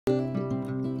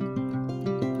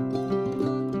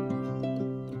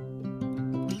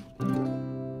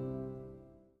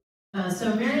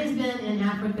So Mary's been in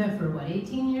Africa for what,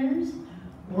 18 years?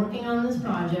 Working on this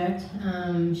project.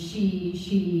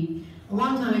 She a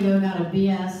long time ago got a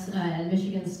BS at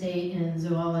Michigan State in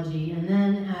zoology, and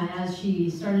then as she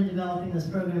started developing this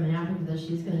program in Africa that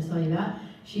she's going to tell you about,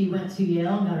 she went to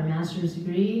Yale and got her master's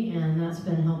degree, and that's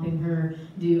been helping her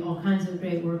do all kinds of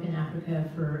great work in Africa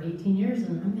for 18 years,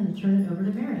 and I'm going to turn it over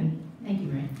to Mary. Thank you,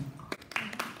 Mary.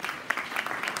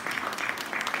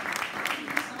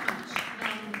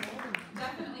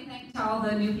 All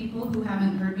the new people who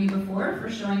haven't heard me before for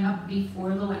showing up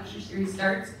before the lecture series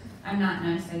starts. I'm not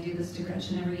nice, I do this to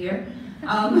Gretchen every year.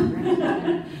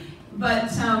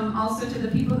 But also to the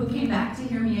people who came back to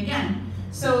hear me again.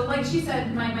 So like she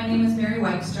said, my name is Mary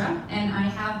Wykestra, and I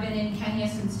have been in Kenya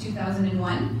since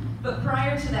 2001. But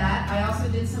prior to that, I also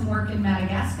did some work in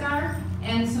Madagascar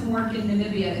and some work in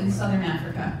Namibia in Southern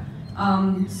Africa.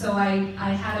 So I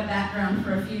had a background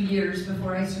for a few years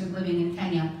before I started living in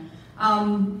Kenya.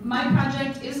 My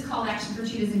project is called Action for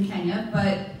Cheetahs in Kenya,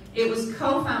 but it was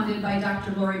co-founded by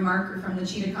Dr. Lori Marker from the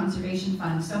Cheetah Conservation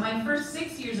Fund. So my first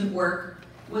 6 years of work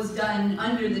was done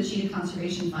under the Cheetah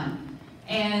Conservation Fund.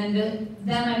 And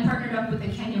then I partnered up with the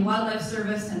Kenya Wildlife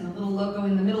Service, and the little logo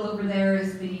in the middle over there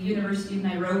is the University of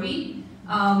Nairobi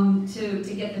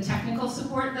to get the technical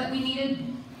support that we needed.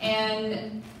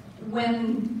 And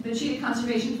when the Cheetah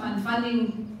Conservation Fund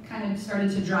funding kind of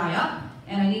started to dry up,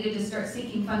 and I needed to start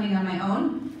seeking funding on my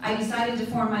own, I decided to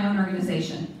form my own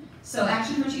organization. So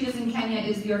Action for Cheetahs in Kenya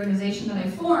is the organization that I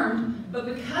formed, but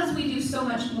because we do so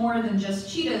much more than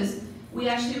just cheetahs, we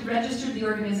actually registered the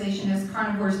organization as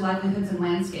Carnivores, Livelihoods, and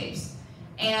Landscapes.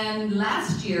 And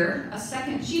last year, a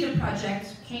second cheetah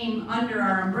project came under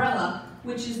our umbrella,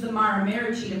 which is the Mara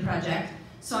Mera Cheetah Project.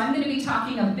 So I'm going to be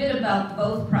talking a bit about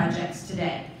both projects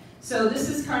today. So this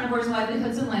is Carnivores,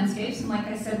 Livelihoods, and Landscapes, and like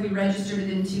I said, we registered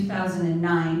it in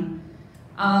 2009.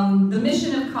 The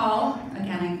mission of CALL,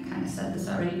 again, I kind of said this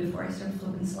already before I started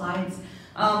flipping slides.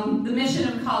 The mission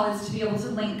of CALL is to be able to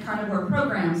link carnivore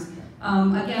programs.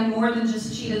 Again, more than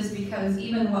just cheetahs, because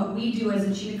even what we do as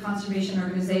a cheetah conservation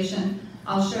organization,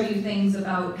 I'll show you things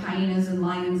about hyenas and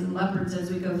lions and leopards as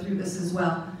we go through this as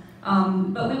well.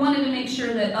 But we wanted to make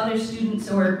sure that other students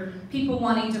or people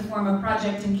wanting to form a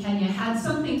project in Kenya had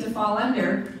something to fall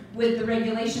under. With the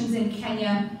regulations in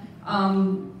Kenya,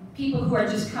 people who are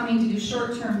just coming to do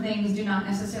short-term things do not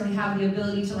necessarily have the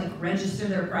ability to register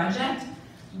their project,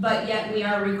 but yet we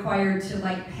are required to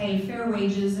pay fair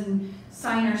wages and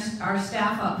sign our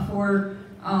staff up for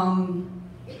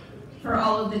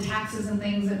all of the taxes and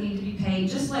things that need to be paid,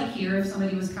 just like here if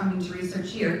somebody was coming to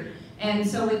research here. And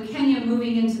so with Kenya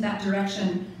moving into that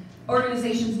direction,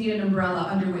 organizations need an umbrella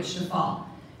under which to fall.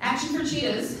 Action for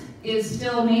Cheetahs is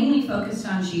still mainly focused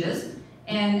on cheetahs,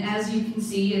 and as you can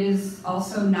see, it is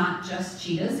also not just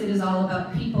cheetahs, it is all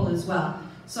about people as well.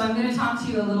 So I'm going to talk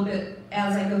to you a little bit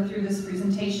as I go through this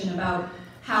presentation about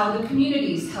how the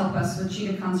communities help us with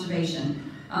cheetah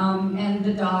conservation, and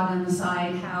the dog on the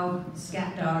side, how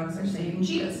scat dogs are saving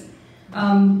cheetahs.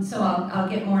 So I'll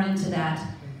get more into that.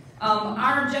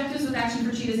 Our objectives with Action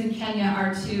for Cheetahs in Kenya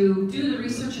are to do the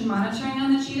research and monitoring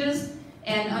on the cheetahs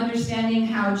and understanding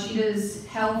how cheetahs'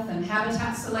 health and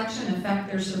habitat selection affect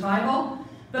their survival,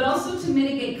 but also to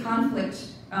mitigate conflict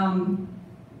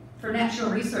for natural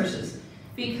resources,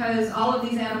 because all of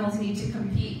these animals need to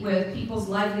compete with people's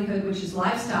livelihood, which is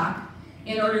livestock,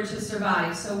 in order to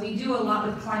survive. So we do a lot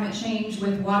with climate change,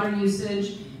 with water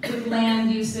usage, with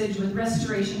land usage, with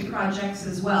restoration projects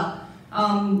as well.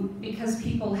 Because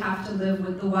people have to live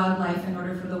with the wildlife in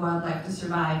order for the wildlife to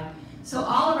survive. So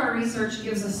all of our research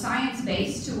gives a science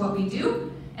base to what we do,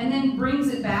 and then brings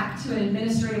it back to an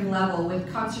administrative level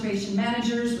with conservation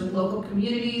managers, with local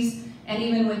communities, and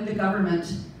even with the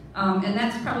government. And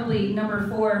that's probably number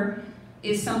 4,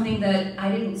 is something that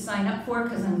I didn't sign up for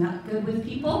because I'm not good with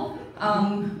people,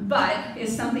 but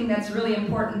is something that's really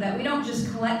important, that we don't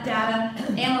just collect data,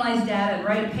 analyze data, and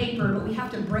write a paper, but we have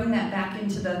to bring that back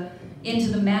into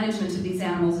the management of these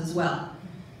animals as well.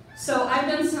 So I've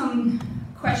done some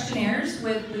questionnaires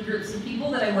with the groups of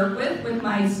people that I work with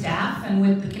my staff and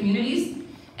with the communities,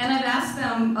 and I've asked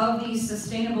them, of these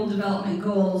sustainable development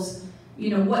goals,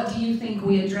 what do you think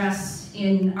we address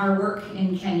in our work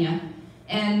in Kenya?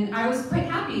 And I was quite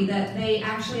happy that they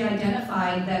actually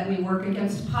identified that we work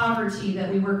against poverty,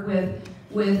 that we work with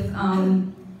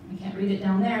I can't read it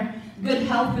down there, good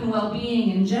health and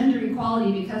well-being and gender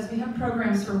equality, because we have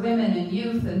programs for women and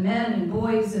youth and men and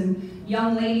boys and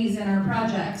young ladies in our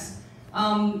projects,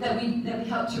 that we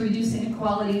help to reduce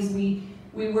inequalities. We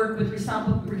work with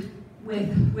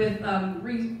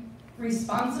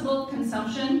responsible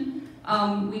consumption.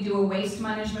 We do a waste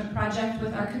management project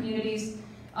with our communities.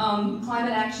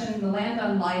 climate action, the land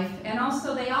on life, and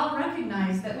also they all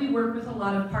recognize that we work with a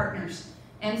lot of partners.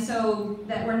 And so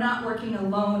that we're not working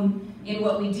alone in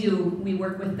what we do. We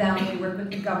work with them, we work with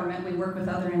the government, we work with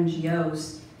other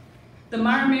NGOs. The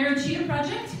Mara Cheetah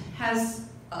Project has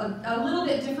a little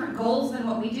bit different goals than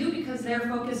what we do because they're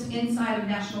focused inside of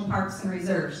national parks and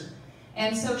reserves.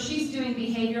 And so she's doing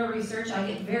behavioral research. I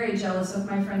get very jealous of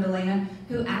my friend Elena,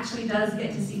 who actually does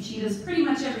get to see cheetahs pretty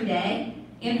much every day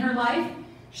in her life.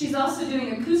 She's also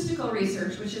doing acoustical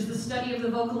research, which is the study of the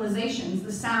vocalizations,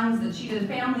 the sounds that cheetah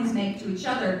families make to each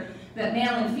other, that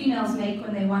male and females make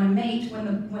when they want to mate,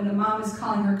 when the mom is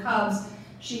calling her cubs.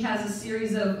 She has a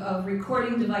series of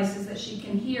recording devices that she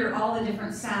can hear all the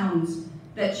different sounds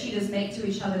that cheetahs make to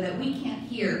each other that we can't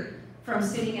hear from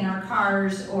sitting in our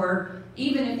cars, or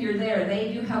even if you're there,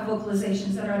 they do have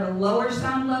vocalizations that are at a lower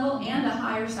sound level and a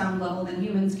higher sound level than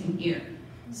humans can hear.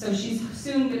 So she's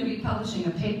soon going to be publishing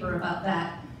a paper about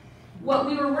that. What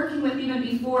we were working with even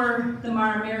before the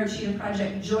Mara Cheetah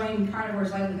Project joined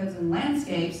Carnivores, Livelihoods, and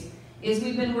Landscapes is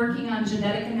we've been working on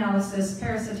genetic analysis,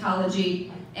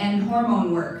 parasitology, and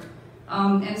hormone work.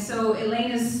 And so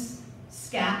Elena's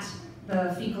scat,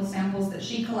 the fecal samples that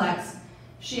she collects,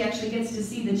 she actually gets to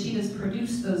see the cheetahs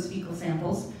produce those fecal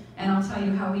samples, and I'll tell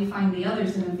you how we find the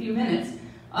others in a few minutes.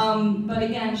 But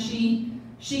again,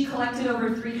 she collected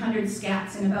over 300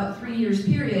 scats in about 3 years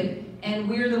period, and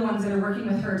we're the ones that are working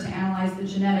with her to analyze the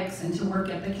genetics and to work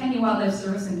at the Kenya Wildlife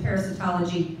Service in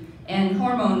parasitology and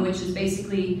hormone, which is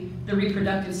basically the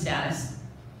reproductive status.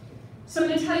 So I'm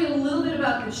going to tell you a little bit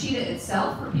about the cheetah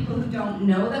itself for people who don't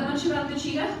know that much about the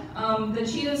cheetah. The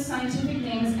cheetah's scientific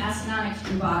name is Acinonyx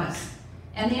jubatus.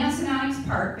 And the acinonyx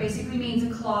part basically means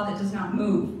a claw that does not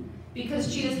move.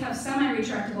 Because cheetahs have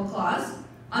semi-retractable claws,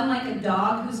 unlike a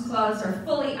dog whose claws are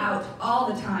fully out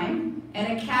all the time,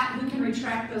 and a cat who can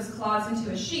retract those claws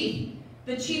into a sheath,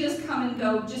 the cheetahs come and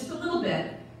go just a little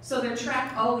bit, so their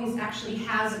track always actually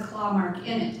has a claw mark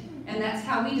in it. And that's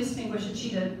how we distinguish a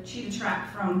cheetah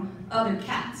track from other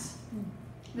cats.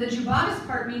 The jubatus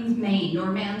part means maned or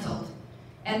mantled.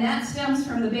 And that stems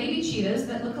from the baby cheetahs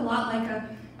that look a lot like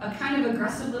a kind of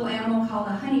aggressive little animal called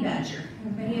a honey badger.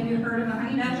 Have any of you heard of a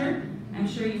honey badger? I'm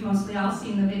sure you've mostly all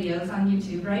seen the videos on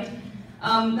YouTube, right?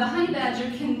 The honey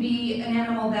badger can be an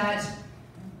animal that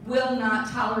will not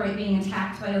tolerate being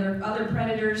attacked by other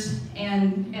predators,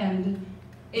 and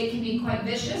it can be quite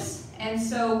vicious. And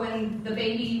so when the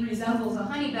baby resembles a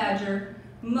honey badger,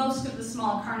 most of the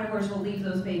small carnivores will leave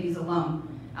those babies alone.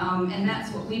 And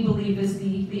that's what we believe is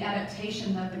the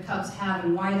adaptation that the cubs have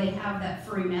and why they have that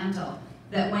furry mantle.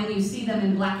 That when you see them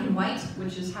in black and white,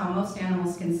 which is how most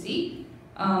animals can see,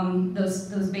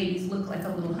 those babies look like a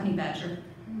little honey badger.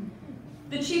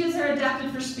 The cheetahs are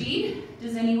adapted for speed.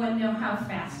 Does anyone know how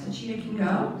fast a cheetah can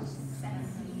go?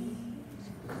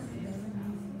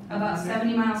 About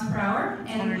 70 miles per hour.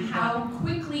 And how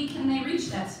quickly can they reach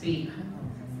that speed?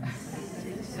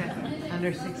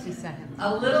 Under 60 seconds.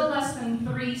 A little less than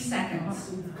 3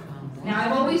 seconds. Now,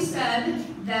 I've always said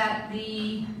that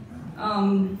the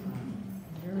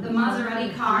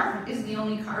Maserati car is the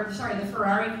only car, sorry, the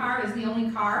Ferrari car is the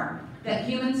only car that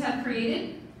humans have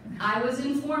created. I was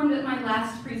informed at my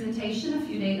last presentation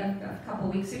a couple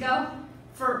weeks ago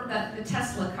that the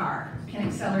Tesla car can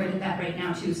accelerate at that rate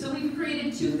now too. So we've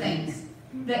created two things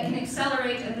that can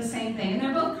accelerate at the same thing, and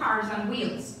they're both cars on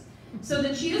wheels. So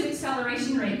the cheetah's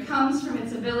acceleration rate comes from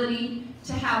its ability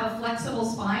to have a flexible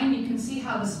spine. You can see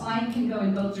how the spine can go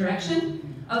in both directions.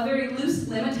 A very loose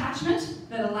limb attachment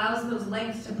that allows those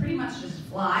legs to pretty much just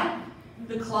fly.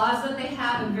 The claws that they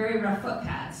have and very rough foot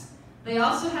pads. They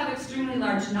also have extremely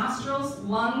large nostrils,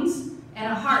 lungs,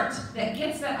 and a heart that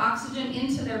gets that oxygen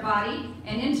into their body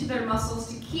and into their muscles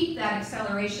to keep that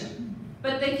acceleration.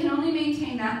 But they can only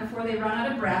maintain that before they run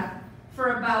out of breath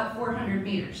for about 400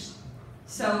 meters.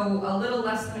 So a little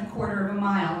less than a quarter of a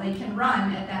mile. They can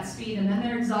run at that speed and then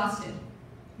they're exhausted.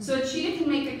 So a cheetah can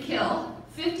make a kill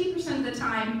 50% of the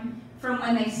time from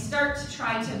when they start to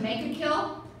try to make a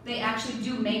kill, they actually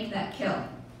do make that kill.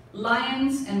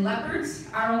 Lions and leopards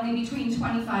are only between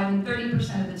 25 and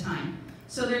 30% of the time.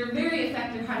 So they're very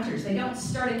effective hunters. They don't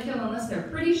start a kill unless they're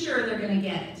pretty sure they're going to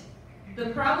get it. The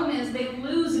problem is they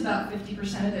lose about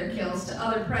 50% of their kills to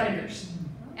other predators.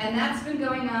 And that's been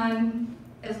going on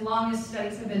as long as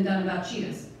studies have been done about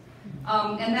cheetahs.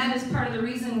 And that is part of the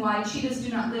reason why cheetahs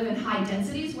do not live in high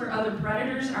densities where other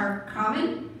predators are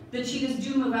common. The cheetahs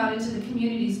do move out into the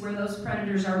communities where those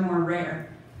predators are more rare.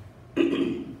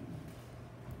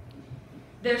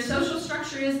 Their social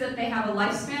structure is that they have a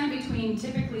lifespan between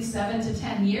typically 7 to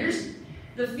 10 years.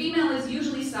 The female is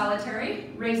usually solitary,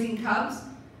 raising cubs.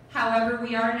 However,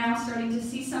 we are now starting to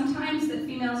see sometimes that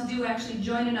females do actually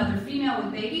join another female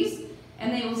with babies,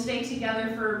 and they will stay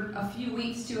together for a few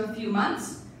weeks to a few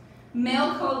months.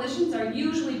 Male coalitions are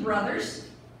usually brothers.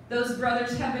 Those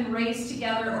brothers have been raised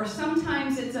together, or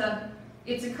sometimes it's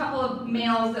a couple of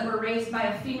males that were raised by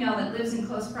a female that lives in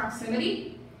close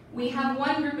proximity. We have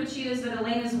one group of cheetahs that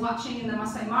Elaine is watching in the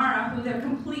Masai Mara, who they're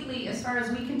completely, as far as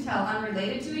we can tell,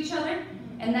 unrelated to each other.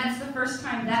 And that's the first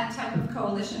time that type of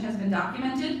coalition has been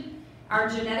documented. Our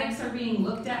genetics are being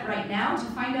looked at right now to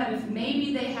find out if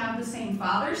maybe they have the same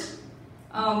fathers.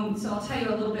 So I'll tell you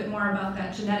a little bit more about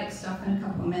that genetic stuff in a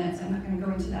couple of minutes. I'm not going to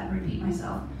go into that and repeat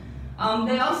myself.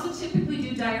 They also typically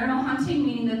do diurnal hunting,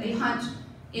 meaning that they hunt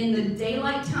in the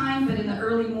daylight time, but in the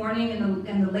early morning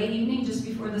and the late evening, just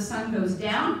before the sun goes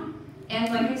down.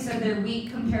 And like I said, they're weak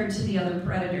compared to the other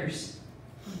predators.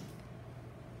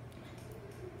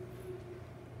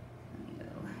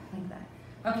 Like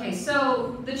that. Okay,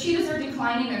 so the cheetahs are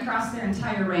declining across their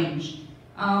entire range.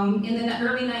 In the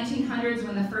early 1900s,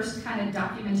 when the first kind of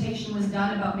documentation was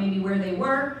done about maybe where they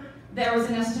were, there was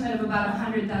an estimate of about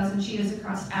 100,000 cheetahs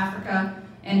across Africa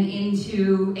and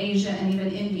into Asia and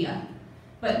even India.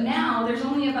 But now there's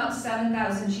only about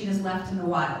 7,000 cheetahs left in the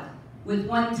wild, with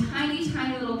one tiny,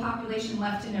 tiny little population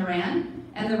left in Iran,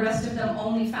 and the rest of them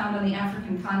only found on the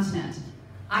African continent.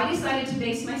 I decided to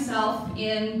base myself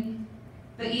in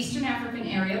the Eastern African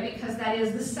area because that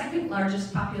is the second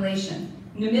largest population.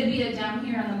 Namibia down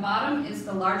here on the bottom is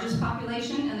the largest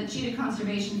population, and the Cheetah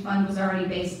Conservation Fund was already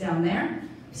based down there.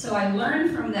 So I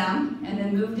learned from them and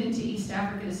then moved into East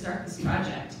Africa to start this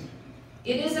project.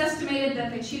 It is estimated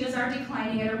that the cheetahs are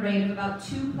declining at a rate of about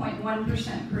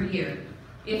 2.1% per year.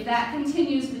 If that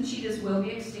continues, the cheetahs will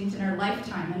be extinct in our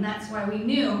lifetime, and that's why we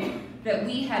knew that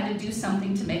we had to do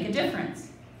something to make a difference.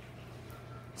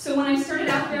 So when I started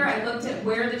out there, I looked at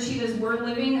where the cheetahs were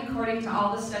living according to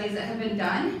all the studies that have been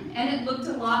done, and it looked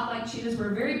a lot like cheetahs were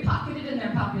very pocketed in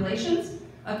their populations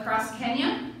across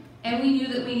Kenya, and we knew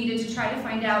that we needed to try to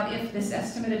find out if this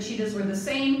estimate of cheetahs were the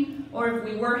same, or if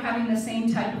we were having the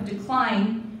same type of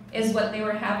decline as what they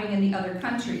were having in the other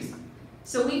countries.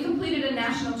 So we completed a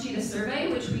national cheetah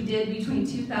survey, which we did between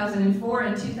 2004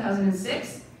 and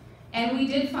 2006, and we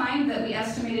did find that we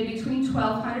estimated between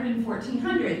 1,200 and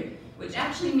 1,400, which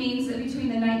actually means that between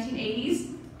the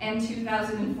 1980s and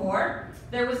 2004,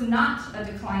 there was not a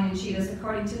decline in cheetahs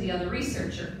according to the other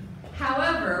researcher.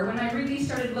 However, when I really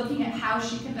started looking at how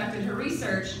she conducted her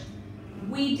research,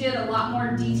 we did a lot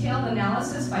more detailed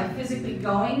analysis by physically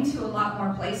going to a lot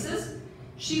more places.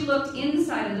 She looked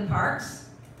inside of the parks,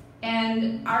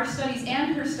 and our studies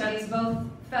and her studies both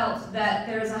felt that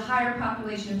there is a higher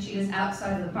population of cheetahs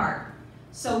outside of the park.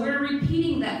 So we're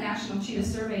repeating that National Cheetah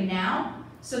Survey now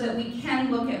so that we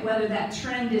can look at whether that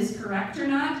trend is correct or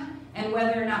not, and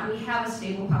whether or not we have a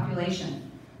stable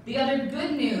population. The other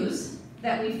good news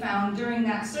that we found during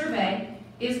that survey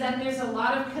is that there's a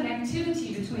lot of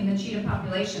connectivity between the cheetah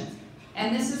populations.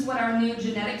 And this is what our new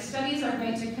genetic studies are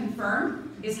going to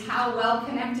confirm, is how well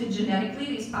connected genetically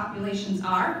these populations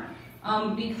are.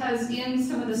 Because in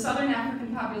some of the southern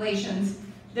African populations,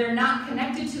 they're not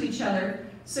connected to each other,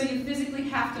 so you physically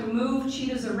have to move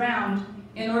cheetahs around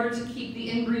in order to keep the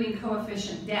inbreeding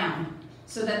coefficient down,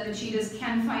 so that the cheetahs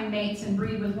can find mates and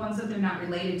breed with ones that they're not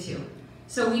related to.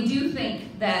 So we do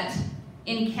think that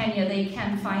in Kenya they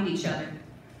can find each other.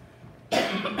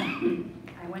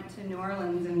 I went to New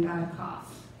Orleans and got a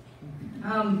cough.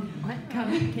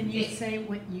 Can you say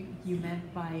what you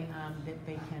meant by that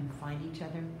they can find each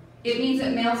other? It means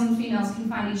that males and females can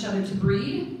find each other to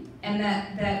breed, and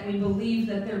that we believe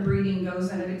that their breeding goes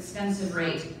at an extensive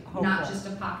rate, not just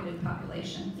a pocketed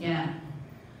population. Yeah.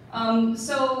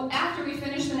 So after we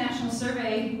finished the national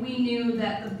survey, we knew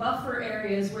that the buffer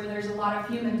areas where there's a lot of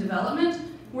human development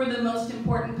were the most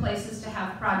important places to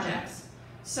have projects.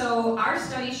 So our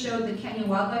study showed the Kenya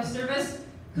Wildlife Service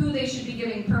who they should be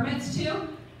giving permits to,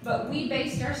 but we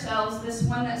based ourselves, this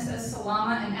one that says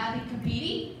Salama and Athi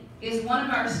Kapiti is one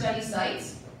of our study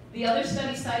sites. The other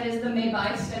study site is the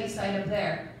Mebai study site up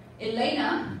there.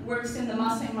 Elena works in the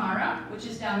Masai Mara, which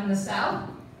is down in the south,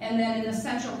 and then in the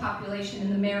central population, in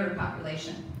the Meru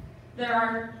population. There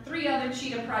are 3 other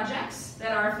cheetah projects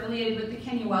that are affiliated with the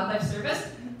Kenya Wildlife Service,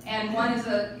 and one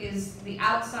is the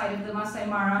outside of the Masai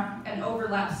Mara and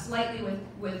overlaps slightly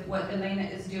with what Elena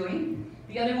is doing.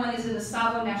 The other one is in the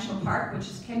Tsavo National Park, which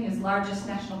is Kenya's largest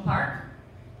national park.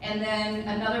 And then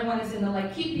another one is in the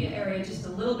Laikipia area, just a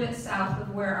little bit south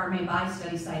of where our Mebai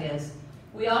study site is.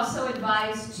 We also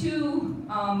advise 2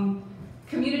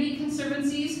 community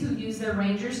conservancies who use their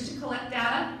rangers to collect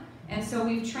data, And so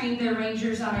we've trained their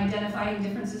rangers on identifying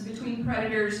differences between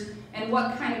predators and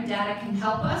what kind of data can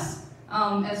help us,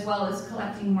 as well as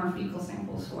collecting more fecal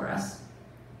samples for us.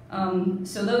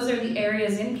 So those are the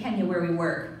areas in Kenya where we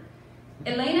work.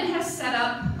 Elena has set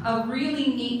up a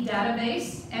really neat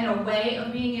database and a way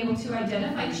of being able to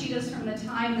identify cheetahs from the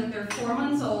time that they're 4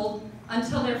 months old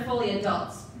until they're fully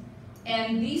adults.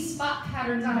 And these spot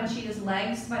patterns on a cheetah's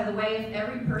legs, by the way, if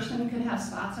every person could have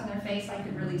spots on their face, I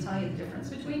could really tell you the difference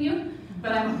between you.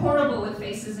 But I'm horrible with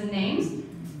faces and names.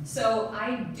 So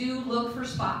I do look for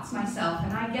spots myself,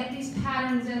 and I get these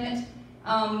patterns in it.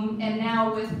 And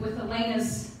now with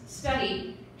Elena's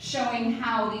study showing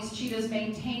how these cheetahs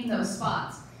maintain those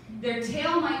spots. Their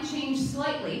tail might change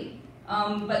slightly,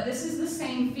 but this is the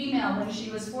same female when she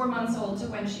was 4 months old to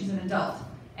when she's an adult.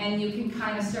 And you can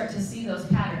kind of start to see those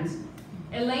patterns.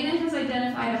 Elena has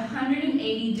identified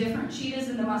 180 different cheetahs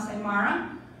in the Masai Mara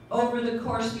over the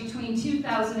course between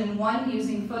 2001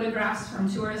 using photographs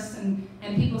from tourists and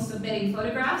people submitting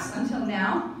photographs until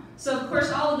now. So of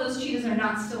course all of those cheetahs are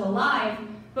not still alive,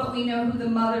 but we know who the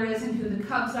mother is and who the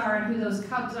cubs are and who those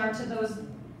cubs are to those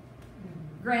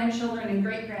grandchildren and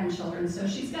great-grandchildren. So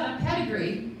she's got a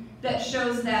pedigree that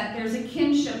shows that there's a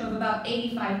kinship of about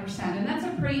 85%, and that's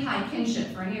a pretty high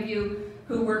kinship for any of you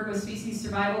who work with species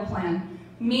survival plan,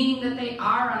 meaning that they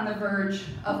are on the verge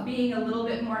of being a little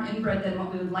bit more inbred than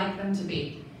what we would like them to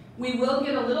be. We will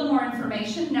get a little more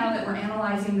information now that we're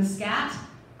analyzing the scat.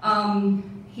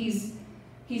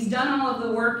 He's done all of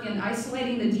the work in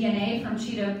isolating the DNA from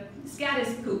cheetah. Scat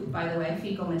is poop, by the way,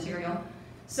 fecal material.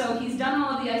 So he's done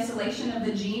all of the isolation of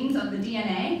the genes of the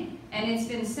DNA, and it's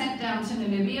been sent down to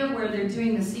Namibia where they're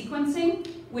doing the sequencing,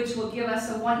 which will give us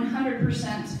a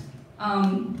 100%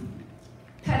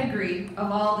 pedigree of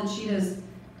all the cheetahs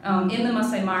in the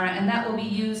Masai Mara, and that will be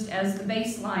used as the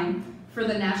baseline for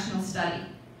the national study.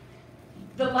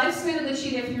 The lifespan of the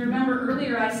cheetah, if you remember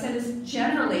earlier, I said is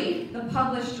generally, the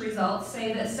published results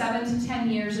say that 7 to 10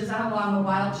 years is how long a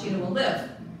wild cheetah will live.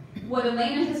 What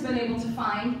Elena has been able to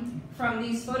find from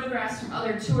these photographs from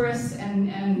other tourists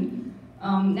and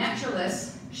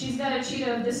naturalists, she's got a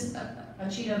cheetah of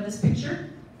this picture,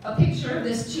 a picture of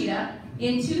this cheetah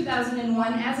in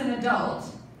 2001 as an adult,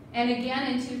 and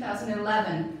again in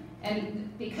 2011. And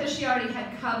because she already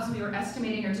had cubs, we were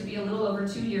estimating her to be a little over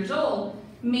 2 years old,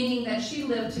 meaning that she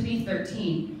lived to be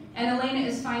 13. And Elena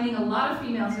is finding a lot of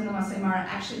females in the Masai Mara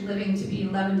actually living to be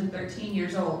 11 to 13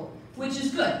 years old, which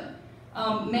is good.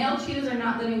 Male cheetahs are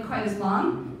not living quite as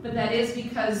long, but that is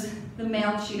because the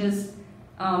male cheetahs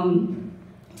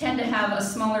tend to have a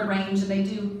smaller range and they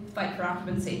do fight for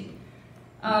occupancy.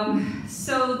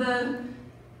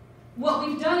 What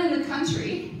we've done in the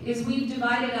country is we've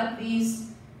divided up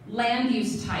these land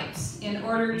use types in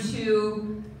order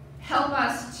to help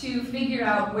us to figure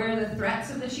out where the threats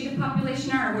of the cheetah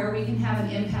population are, where we can have an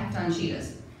impact on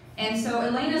cheetahs. And so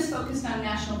Elena's focused on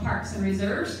national parks and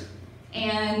reserves,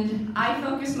 and I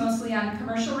focus mostly on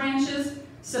commercial ranches,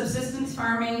 subsistence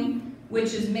farming,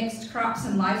 which is mixed crops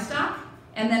and livestock,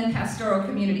 and then pastoral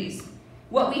communities.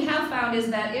 What we have found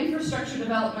is that infrastructure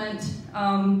development,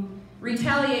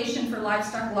 retaliation for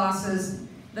livestock losses,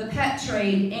 the pet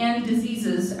trade, and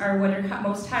diseases are what are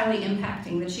most highly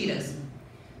impacting the cheetahs.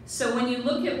 So when you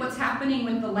look at what's happening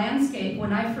with the landscape,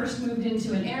 when I first moved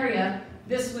into an area,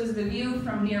 this was the view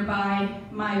from nearby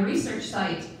my research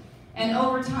site. And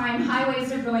over time,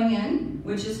 highways are going in,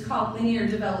 which is called linear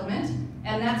development,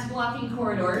 and that's blocking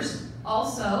corridors.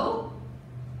 Also,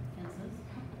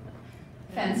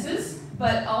 fences,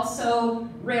 but also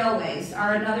railways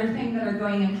are another thing that are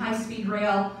going in, high-speed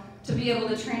rail to be able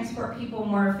to transport people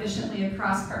more efficiently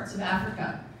across parts of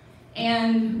Africa.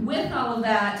 And with all of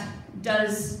that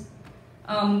does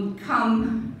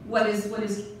come what is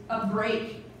a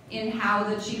break in how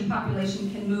the cheetah population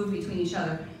can move between each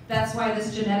other. That's why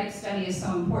this genetic study is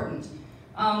so important.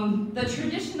 The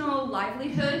traditional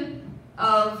livelihood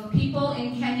of people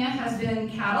in Kenya has been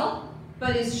cattle,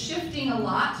 but is shifting a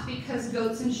lot because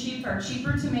goats and sheep are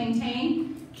cheaper to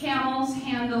maintain. Camels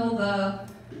handle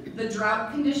the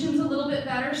drought conditions a little bit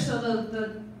better, so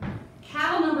the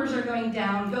cattle numbers are going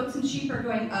down, goats and sheep are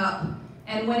going up,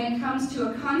 and when it comes to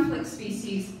a conflict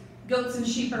species, goats and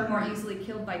sheep are more easily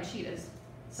killed by cheetahs.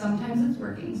 Sometimes it's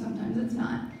working, sometimes it's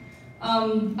not.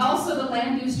 Also, the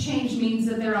land use change means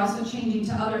that they're also changing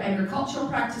to other agricultural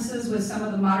practices with some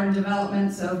of the modern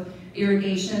developments of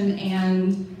irrigation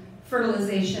and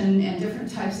fertilization and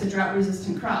different types of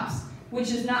drought-resistant crops,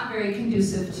 which is not very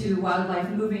conducive to wildlife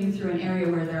moving through an area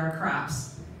where there are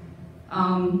crops.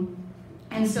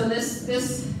 And so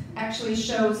this actually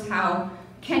shows how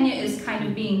Kenya is kind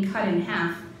of being cut in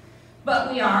half.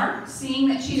 But we are seeing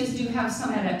that cheetahs do have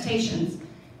some adaptations.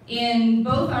 In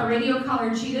both our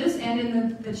radio-collared cheetahs and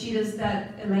in the cheetahs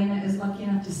that Elena is lucky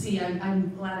enough to see,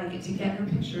 I'm glad I get to get her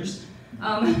pictures,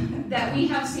 that we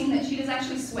have seen that cheetahs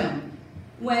actually swim.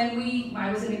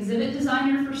 I was an exhibit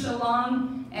designer for so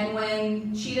long, and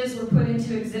when cheetahs were put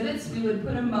into exhibits, we would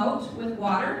put a moat with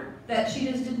water that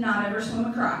cheetahs did not ever swim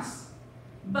across.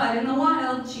 But in the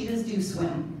wild, cheetahs do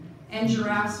swim. And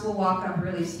giraffes will walk up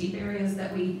really steep areas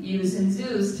that we use in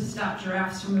zoos to stop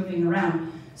giraffes from moving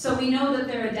around. So we know that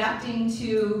they're adapting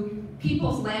to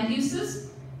people's land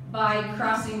uses by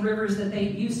crossing rivers that they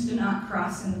used to not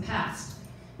cross in the past.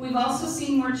 We've also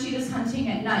seen more cheetahs hunting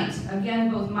at night.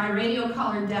 Again, both my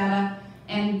radio-collared data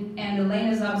and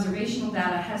Elena's observational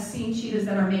data has seen cheetahs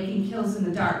that are making kills in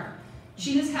the dark.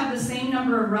 Cheetahs have the same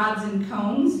number of rods and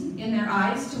cones in their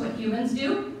eyes to what humans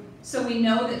do. So we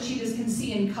know that cheetahs can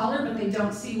see in color, but they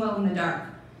don't see well in the dark.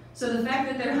 So the fact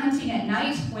that they're hunting at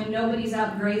night when nobody's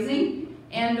out grazing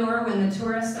and or when the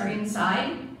tourists are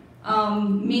inside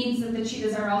means that the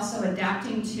cheetahs are also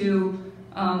adapting to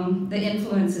the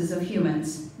influences of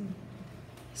humans.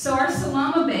 So our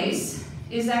Salama base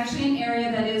is actually an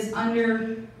area that is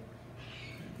under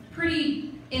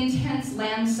pretty intense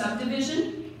land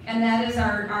subdivision, and that is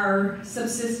our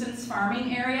subsistence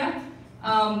farming area.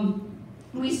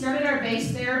 We started our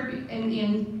base there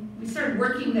we started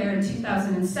working there in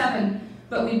 2007,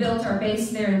 but we built our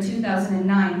base there in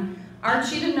 2009. Our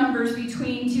cheetah numbers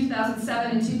between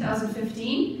 2007 and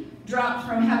 2015 dropped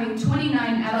from having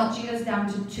 29 adult cheetahs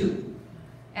down to 2.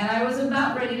 And I was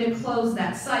about ready to close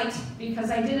that site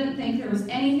because I didn't think there was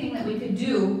anything that we could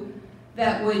do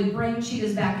that would bring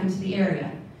cheetahs back into the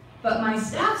area. But my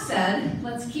staff said,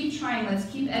 let's keep trying, let's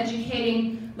keep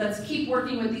educating, let's keep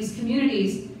working with these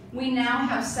communities. We now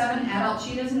have 7 adult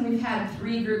cheetahs, and we've had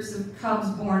 3 groups of cubs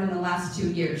born in the last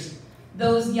 2 years.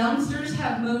 Those youngsters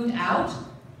have moved out,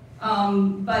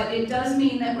 but it does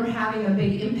mean that we're having a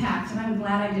big impact, and I'm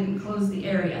glad I didn't close the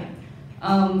area.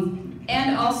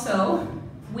 And also,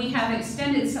 we have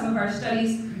extended some of our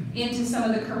studies into some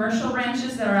of the commercial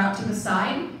ranches that are out to the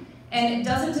side, and it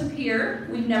doesn't appear,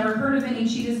 we've never heard of any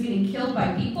cheetahs getting killed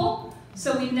by people,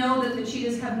 so we know that the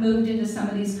cheetahs have moved into some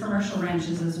of these commercial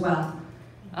ranches as well.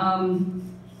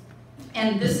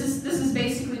 And this is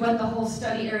basically what the whole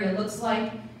study area looks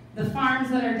like. The farms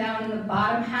that are down in the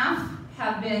bottom half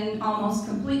have been almost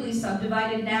completely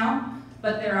subdivided now,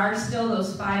 but there are still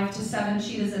those 5 to 7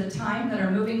 cheetahs at a time that are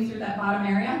moving through that bottom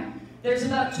area. There's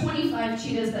about 25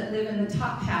 cheetahs that live in the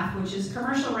top half, which is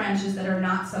commercial ranches that are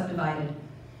not subdivided.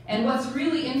 And what's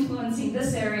really influencing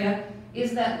this area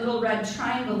is that little red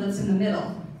triangle that's in the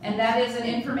middle. And that is an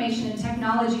information and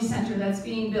technology center that's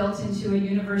being built into a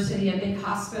university, a big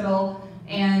hospital,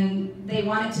 and they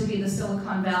want it to be the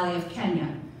Silicon Valley of Kenya.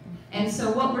 And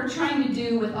so what we're trying to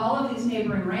do with all of these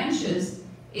neighboring ranches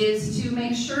is to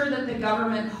make sure that the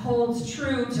government holds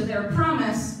true to their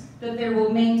promise that they will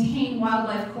maintain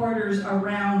wildlife corridors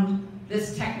around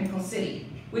this technical city,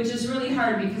 which is really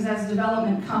hard because as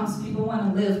development comes, people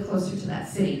want to live closer to that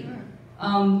city.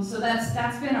 So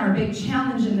that's been our big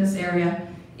challenge in this area.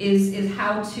 Is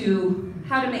how to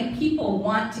make people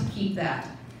want to keep that.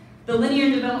 The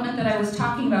linear development that I was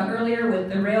talking about earlier with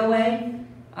the railway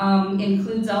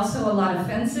includes also a lot of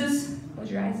fences.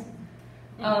 Close your eyes.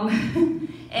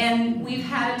 And we've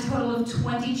had a total of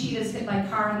 20 cheetahs hit by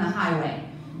car on the highway.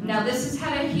 Now this has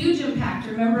had a huge impact.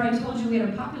 Remember I told you we had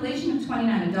a population of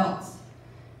 29 adults.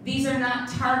 These are not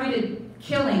targeted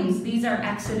killings, these are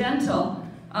accidental,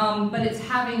 but it's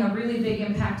having a really big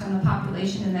impact on the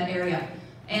population in that area.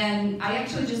 And I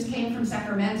actually just came from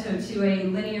Sacramento to a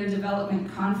linear development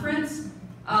conference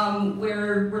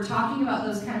where we're talking about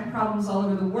those kind of problems all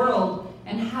over the world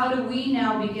and how do we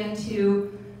now begin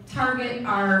to target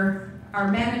our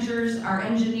managers, our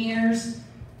engineers,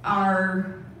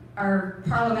 our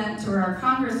parliament or our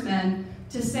congressmen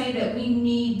to say that we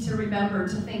need to remember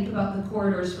to think about the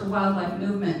corridors for wildlife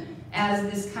movement as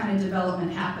this kind of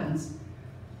development happens.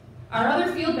 Our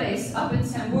other field base up in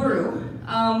Samburu,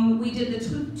 we did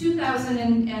the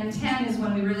 2010 is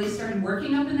when we really started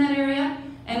working up in that area,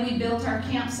 and we built our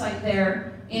campsite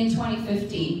there in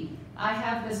 2015. I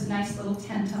have this nice little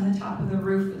tent on the top of the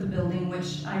roof of the building,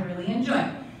 which I really enjoy.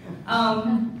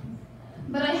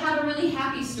 But I have a really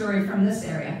happy story from this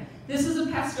area. This is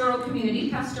a pastoral community.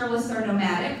 Pastoralists are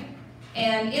nomadic,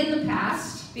 and in the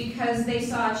past, because they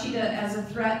saw cheetah as a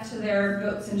threat to their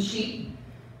goats and sheep,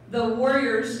 the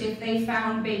warriors, if they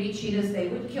found baby cheetahs, they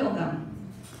would kill them.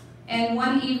 And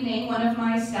one evening, one of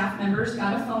my staff members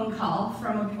got a phone call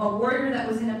from a warrior that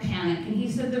was in a panic, and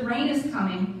he said, the rain is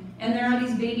coming, and there are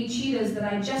these baby cheetahs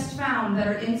that I just found that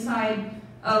are inside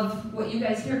of what you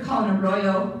guys here call an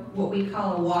arroyo, what we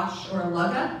call a wash or a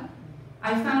lugga.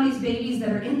 I found these babies that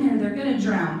are in there, they're gonna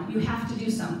drown. You have to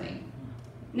do something.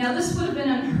 Now this would have been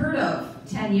unheard of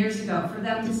 10 years ago for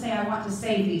them to say, I want to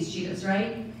save these cheetahs,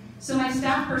 right? So my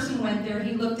staff person went there,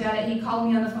 he looked at it, he called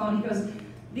me on the phone, he goes,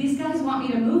 these guys want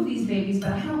me to move these babies,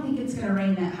 but I don't think it's gonna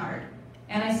rain that hard.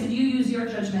 And I said, you use your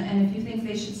judgment, and if you think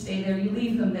they should stay there, you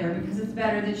leave them there because it's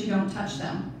better that you don't touch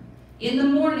them. In the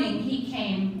morning, he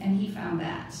came and he found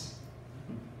that.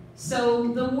 So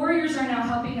the warriors are now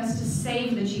helping us to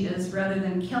save the cheetahs rather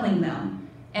than killing them.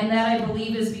 And that, I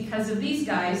believe, is because of these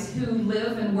guys who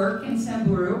live and work in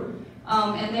Samburu,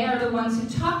 and they are the ones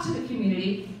who talk to the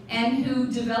community and who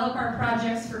develop our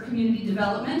projects for community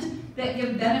development that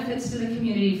give benefits to the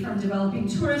community from developing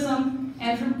tourism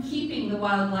and from keeping the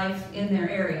wildlife in their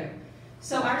area.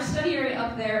 So our study area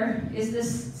up there is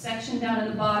this section down at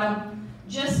the bottom.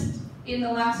 Just in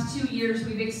the last 2 years,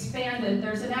 we've expanded.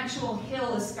 There's an actual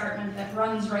hill escarpment that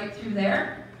runs right through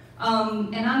there.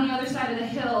 And on the other side of the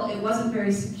hill, it wasn't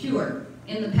very secure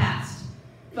in the past.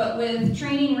 But with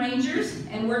training rangers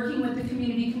and working with the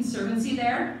Community Conservancy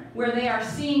there, where they are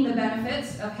seeing the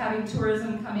benefits of having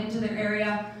tourism come into their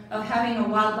area, of having a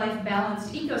wildlife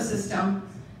balanced ecosystem,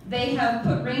 they have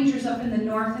put rangers up in the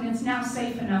north, and it's now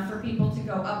safe enough for people to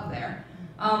go up there.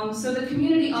 So the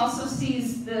community also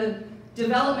sees the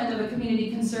development of a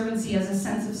community conservancy as a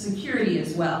sense of security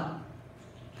as well.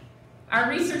 Our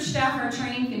research staff are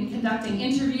trained in conducting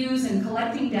interviews and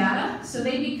collecting data, so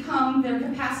their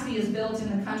capacity is built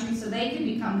in the country so they can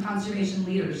become conservation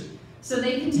leaders. So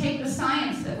they can take the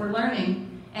science that we're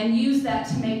learning and use that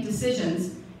to make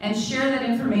decisions and share that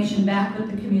information back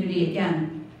with the community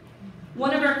again.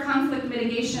 One of our conflict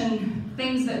mitigation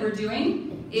things that we're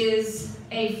doing is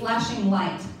a flashing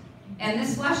light. And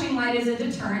this flashing light is a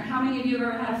deterrent. How many of you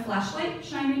have ever had a flashlight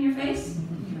shine in your face?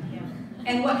 Yeah.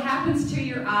 And what happens to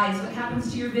your eyes, what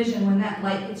happens to your vision when that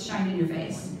light gets shined in your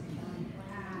face?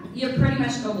 You pretty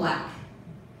much go black.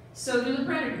 So do the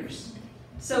predators.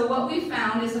 So what we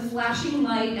found is a flashing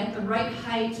light at the right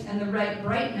height and the right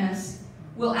brightness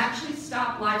will actually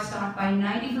stop livestock by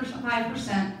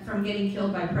 95% from getting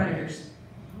killed by predators.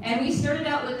 And we started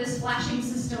out with this flashing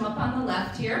system up on the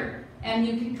left here. And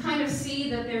you can kind of see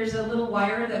that there's a little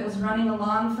wire that was running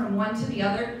along from one to the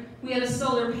other. We had a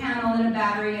solar panel and a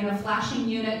battery and a flashing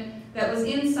unit that was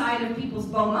inside of people's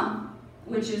boma,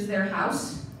 which is their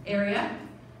house area.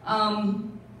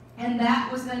 And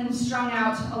that was then strung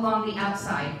out along the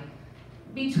outside.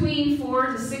 Between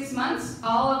 4 to 6 months,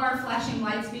 all of our flashing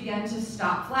lights began to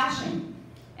stop flashing.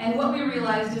 And what we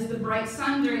realized is the bright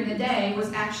sun during the day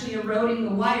was actually eroding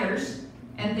the wires,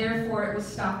 and therefore it was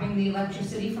stopping the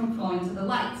electricity from flowing to the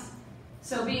lights.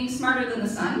 So being smarter than the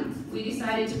sun, we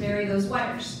decided to bury those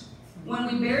wires. When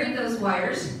we buried those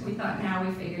wires, we thought, now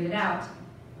we figured it out.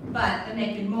 But the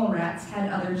naked mole rats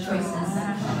had other choices.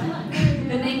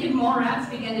 The naked mole rats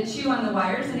began to chew on the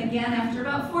wires, and again, after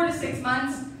about 4 to 6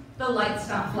 months, the lights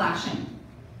stopped flashing.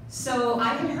 So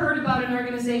I had heard about an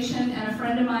organization, and a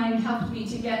friend of mine helped me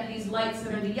to get these lights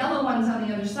that are the yellow ones on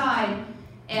the other side,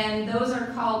 and those are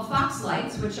called fox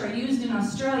lights, which are used in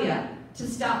Australia to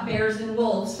stop bears and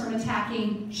wolves from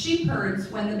attacking sheep herds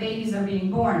when the babies are being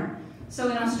born. So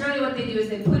in Australia, what they do is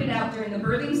they put it out during the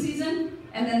birthing season,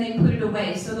 and then they put it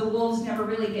away, so the wolves never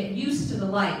really get used to the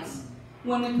lights.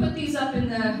 When we put these up in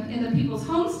the people's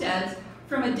homesteads,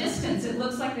 from a distance, it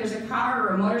looks like there's a car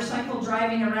or a motorcycle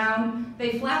driving around.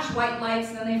 They flash white lights,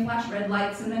 and then they flash red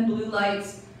lights, and then blue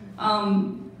lights.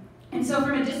 And so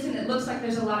from a distance, it looks like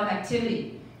there's a lot of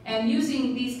activity. And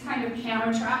using these kind of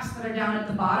camera traps that are down at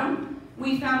the bottom,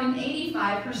 we found an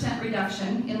 85%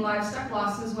 reduction in livestock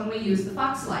losses when we use the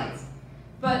fox lights.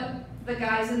 But the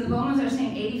guys in the bomas are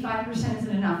saying 85%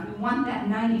 isn't enough. We want that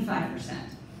 95%.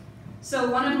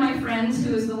 So one of my friends,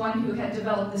 who is the one who had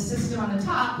developed the system on the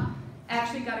top,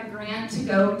 actually got a grant to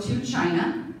go to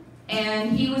China,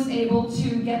 and he was able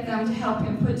to get them to help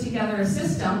him put together a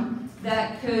system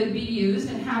that could be used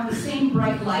and have the same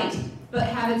bright light, but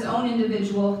have its own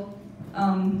individual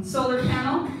solar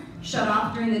panel, shut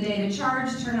off during the day to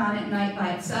charge, turn on at night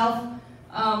by itself.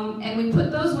 And we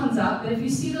put those ones up, but if you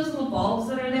see those little bulbs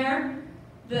that are there,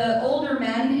 the older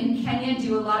men in Kenya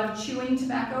do a lot of chewing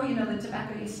tobacco, you know, the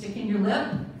tobacco you stick in your lip,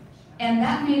 and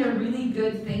that made a really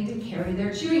good thing to carry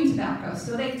their chewing tobacco.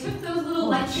 So they took those little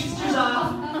light fixtures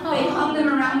off, they hung them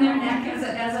around their neck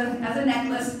as a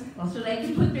necklace, so they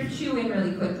could put their chew in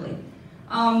really quickly.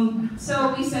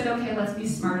 So we said, okay, let's be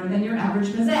smarter than your average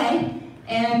Mazay,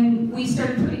 and we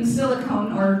started putting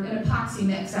silicone, or an epoxy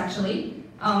mix actually,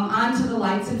 onto the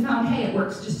lights, and found, hey, it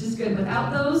works just as good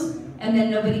without those, and then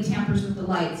nobody tampers with the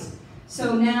lights.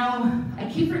 So now, I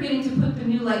keep forgetting to put the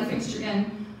new light fixture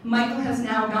in. Michael has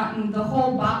now gotten the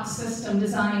whole box system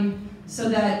designed so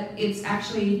that it's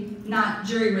actually not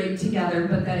jury-rigged together,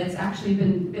 but that it's actually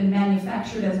been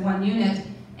manufactured as one unit.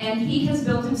 And he has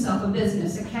built himself a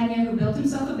business, a Kenyan who built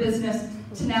himself a business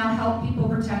to now help people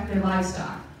protect their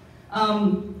livestock.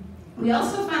 We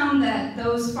also found that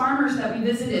those farmers that we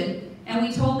visited, and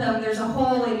we told them there's a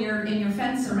hole in your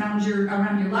fence around your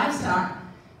livestock,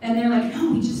 and they're like,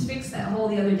 no, we just fixed that hole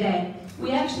the other day.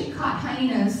 We actually caught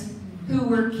hyenas who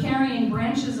were carrying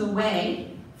branches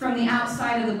away from the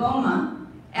outside of the boma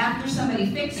after somebody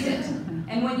fixed it.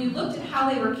 And when you looked at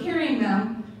how they were carrying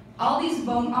them, all these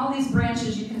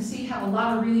branches you can see have a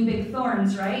lot of really big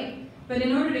thorns, right? But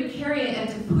in order to carry it and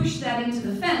to push that into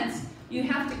the fence, you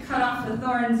have to cut off the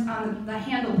thorns on the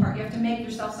handle part. You have to make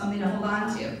yourself something to hold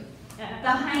on to. The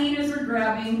hyenas were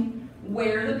grabbing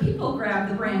where the people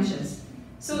grabbed the branches.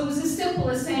 So it was as simple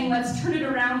as saying, let's turn it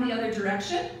around the other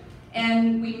direction.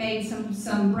 And we made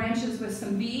some branches with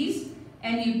some V's,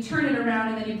 and you turn it around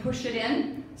and then you push it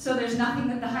in, so there's nothing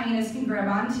that the hyenas can grab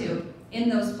onto in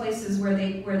those places where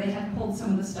they had pulled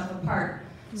some of the stuff apart.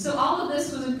 So all of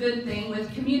this was a good thing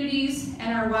with communities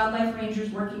and our wildlife rangers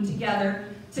working together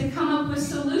to come up with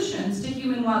solutions to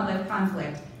human-wildlife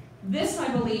conflict. This,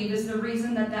 I believe, is the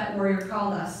reason that warrior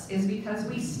called us, is because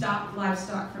we stopped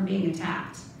livestock from being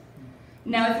attacked.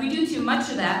 Now, if we do too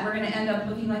much of that, we're going to end up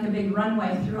looking like a big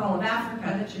runway through all of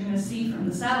Africa that you're going to see from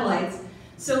the satellites.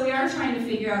 So we are trying to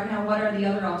figure out now what are the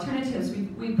other alternatives.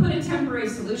 We put a temporary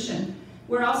solution.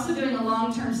 We're also doing a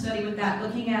long-term study with that,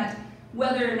 looking at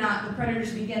whether or not the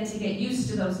predators begin to get used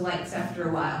to those lights after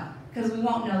a while, because we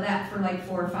won't know that for like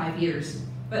 4 or 5 years.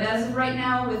 But as of right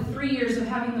now, with 3 years of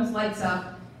having those lights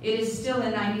up, it is still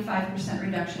a 95%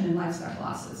 reduction in livestock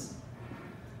losses.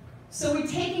 So we're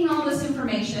taking all this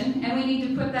information and we need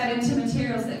to put that into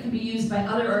materials that can be used by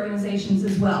other organizations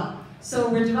as well. So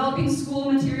we're developing school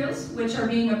materials, which are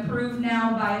being approved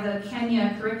now by the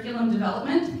Kenya Curriculum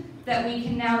Development, that we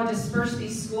can now disperse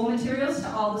these school materials to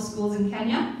all the schools in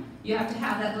Kenya. You have to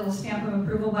have that little stamp of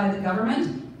approval by the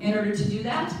government in order to do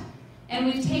that. And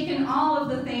we've taken all of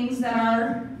the things that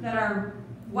our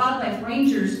wildlife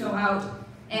rangers go out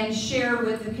and share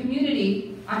with the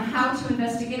community on how to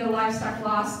investigate a livestock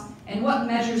loss and what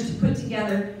measures to put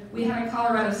together. We had a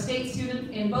Colorado State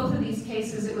student. In both of these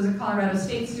cases, it was a Colorado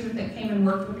State student that came and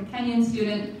worked with a Kenyan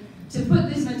student to put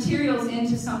these materials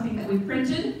into something that we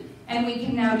printed and we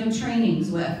can now do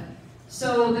trainings with.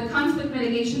 So the conflict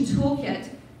mitigation toolkit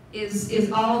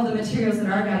is all of the materials that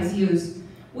our guys use.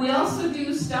 We also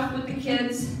do stuff with the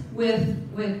kids with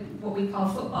what we call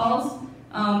footballs.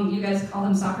 You guys call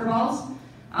them soccer balls.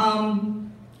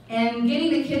 And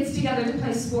getting the kids together to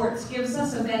play sports gives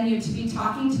us a venue to be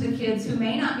talking to the kids who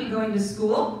may not be going to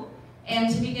school and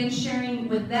to begin sharing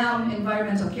with them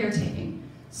environmental caretaking.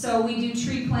 So we do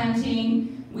tree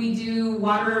planting, we do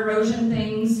water erosion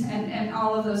things, and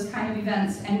all of those kind of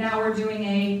events. And now we're doing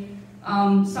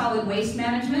a solid waste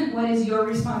management. What is your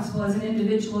responsible as an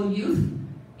individual youth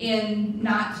in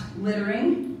not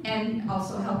littering and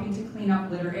also helping to clean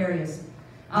up litter areas?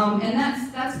 And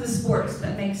that's the sports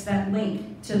that makes that link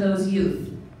to those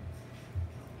youth.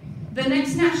 The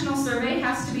next national survey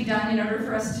has to be done in order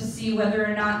for us to see whether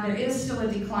or not there is still a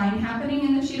decline happening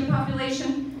in the cheetah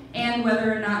population and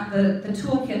whether or not the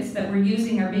toolkits that we're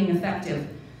using are being effective.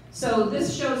 So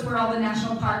this shows where all the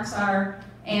national parks are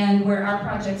and where our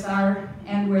projects are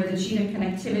and where the cheetah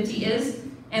connectivity is,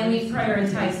 and we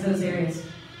prioritize those areas.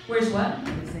 Where's what?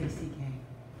 It's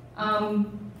ACK.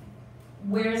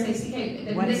 Where's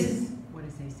ACK? What is ACK?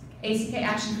 ACK,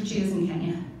 Action for Cheetahs in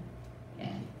Kenya.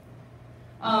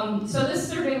 Yeah. So this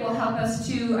survey will help us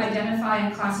to identify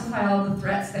and classify all the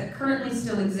threats that currently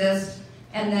still exist,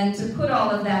 and then to put all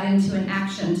of that into an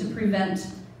action to prevent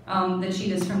the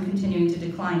cheetahs from continuing to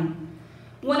decline.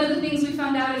 One of the things we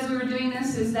found out as we were doing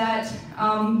this is that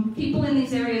people in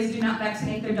these areas do not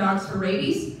vaccinate their dogs for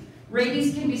rabies.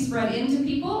 Rabies can be spread into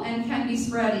people and can be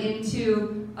spread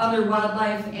into other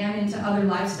wildlife and into other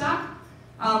livestock.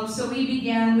 So we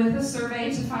began with a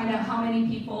survey to find out how many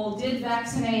people did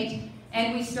vaccinate,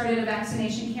 and we started a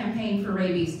vaccination campaign for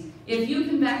rabies. If you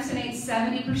can vaccinate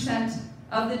 70%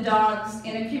 of the dogs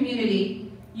in a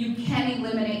community, you can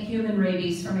eliminate human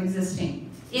rabies from existing.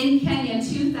 In Kenya,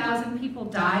 2,000 people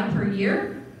die per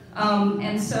year,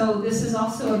 and so this is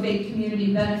also a big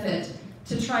community benefit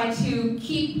to try to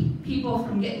keep people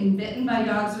from getting bitten by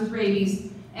dogs with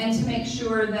rabies and to make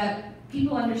sure that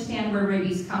people understand where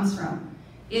rabies comes from.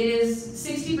 It is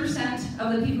 60%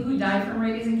 of the people who die from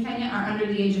rabies in Kenya are under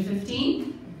the age of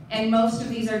 15, and most of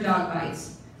these are dog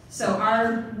bites. So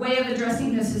our way of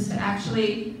addressing this is to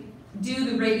actually do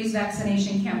the rabies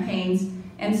vaccination campaigns.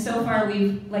 And so far,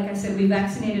 like I said, we've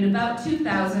vaccinated about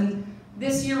 2,000.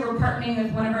 This year, we're partnering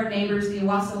with one of our neighbors, the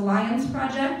Owasso Lions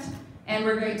Project, and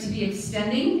we're going to be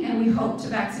extending, and we hope to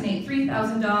vaccinate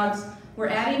 3,000 dogs. We're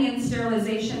adding in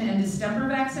sterilization and distemper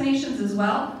vaccinations as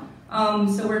well.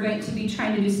 So we're going to be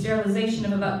trying to do sterilization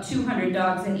of about 200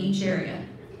 dogs in each area.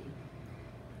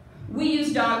 We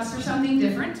use dogs for something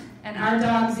different, and our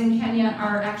dogs in Kenya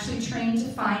are actually trained to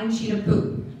find cheetah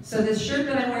poop. So this shirt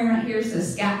that I'm wearing right here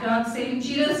says Scat Dogs Saving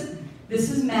Cheetahs. This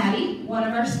is Maddie, one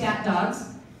of our scat dogs.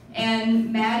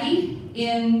 And Maddie,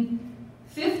 in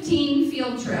 15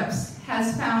 field trips,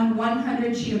 has found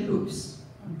 100 cheetah poops.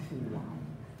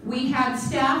 We had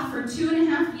staff for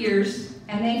 2.5 years,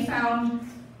 and they found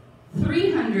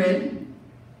 300,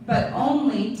 but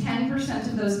only 10%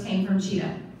 of those came from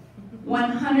cheetah.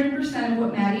 100% of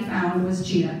what Maddie found was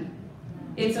cheetah.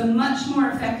 It's a much more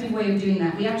effective way of doing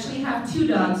that. We actually have 2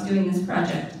 dogs doing this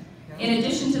project. In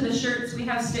addition to the shirts, we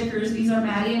have stickers. These are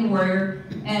Maddie and Warrior,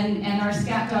 and our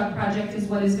Scat Dog project is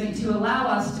what is going to allow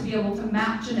us to be able to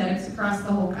map genetics across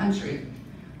the whole country.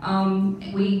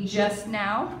 We just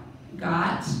now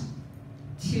got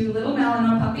 2 little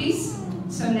Malinois puppies,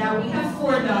 so now we have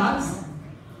 4 dogs,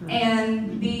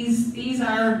 and these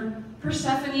are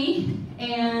Persephone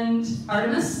and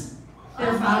Artemis.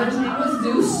 Their father's name was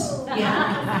Zeus.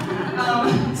 Yeah.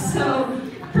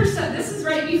 This is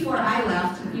right before I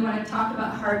left. You want to talk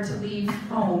about hard to leave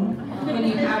home when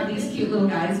you have these cute little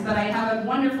guys. But I have a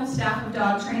wonderful staff of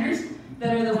dog trainers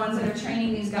that are the ones that are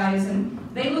training these guys, and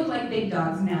they look like big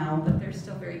dogs now, but they're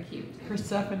still very cute.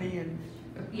 Persephone and...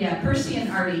 Yeah, Percy and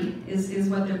Artie is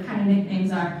what their kind of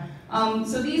nicknames are.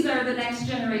 So these are the next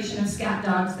generation of scat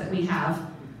dogs that we have.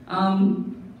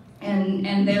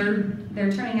 And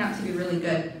they're turning out to be really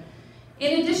good.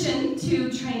 In addition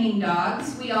to training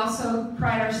dogs, we also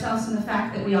pride ourselves in the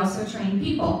fact that we also train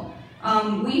people.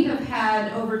 We have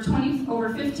had over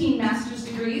 15 master's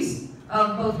degrees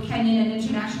of both Kenyan and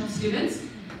international students,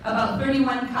 about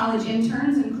 31 college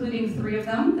interns, including 3 of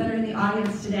them that are in the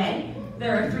audience today.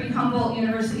 There are 3 Humboldt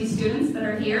University students that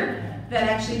are here that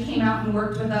actually came out and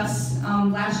worked with us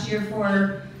last year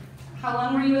for, how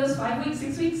long were you with us, 5 weeks,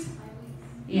 6 weeks? 5 weeks.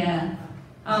 Yeah.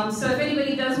 So if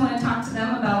anybody does want to talk to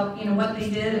them about what they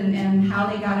did and how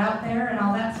they got out there and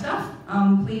all that stuff,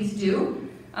 please do.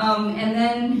 And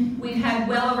then we've had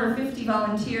well over 50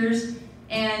 volunteers,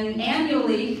 and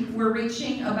annually we're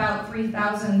reaching about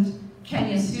 3,000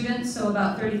 Kenya students, so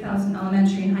about 30,000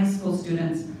 elementary and high school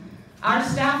students. Our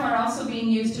staff are also being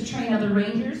used to train other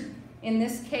rangers. In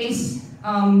this case,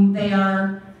 they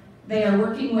are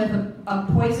working with a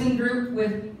poison group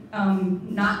with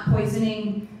not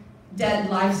poisoning dead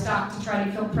livestock to try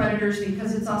to kill predators,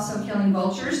 because it's also killing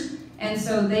vultures. And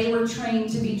so they were trained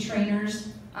to be trainers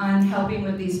on helping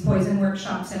with these poison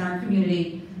workshops in our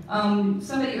community.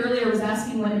 Somebody earlier was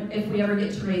asking if we ever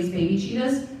get to raise baby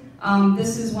cheetahs.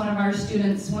 This is one of our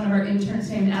students, one of our interns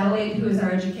named Adelaide, who is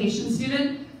our education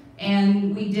student.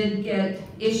 And we did get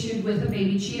issued with a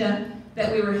baby cheetah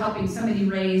that we were helping somebody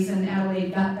raise, and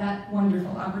Adelaide got that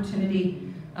wonderful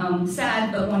opportunity,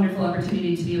 sad but wonderful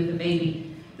opportunity to be with a baby.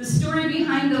 The story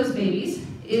behind those babies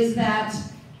is that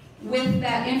with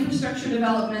that infrastructure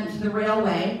development, the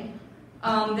railway,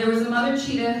 there was a mother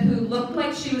cheetah who looked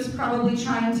like she was probably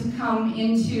trying to come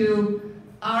into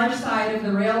our side of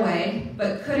the railway,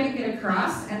 but couldn't get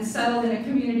across, and settled in a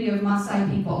community of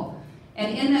Maasai people.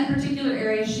 And in that particular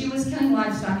area, she was killing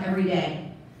livestock every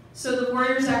day. So the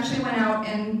warriors actually went out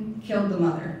and killed the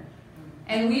mother.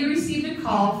 And we received a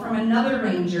call from another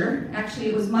ranger. Actually,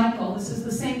 it was Michael. This is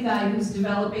the same guy who's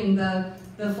developing the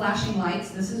flashing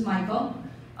lights. This is Michael.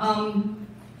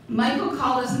 Michael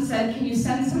called us and said, can you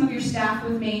send some of your staff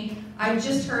with me? I've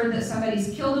just heard that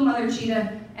somebody's killed a mother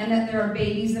cheetah and that there are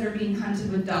babies that are being hunted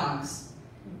with dogs.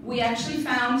 We actually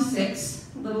found 6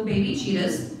 little baby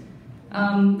cheetahs.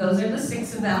 Those are the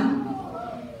 6 of them.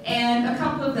 And a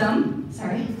couple of them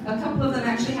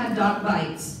actually had dog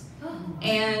bites.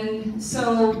 And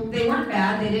so they weren't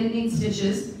bad, they didn't need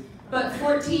stitches. But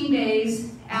 14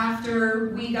 days after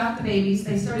we got the babies,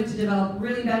 they started to develop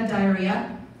really bad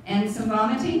diarrhea and some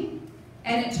vomiting.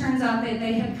 And it turns out that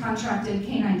they had contracted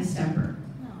canine distemper.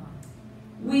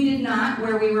 We did not,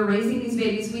 where we were raising these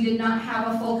babies, we did not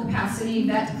have a full capacity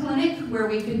vet clinic where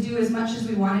we could do as much as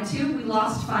we wanted to. We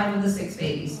lost 5 of the 6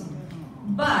 babies.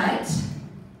 But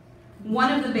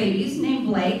one of the babies, named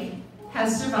Blake,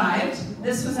 has survived.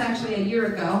 This was actually a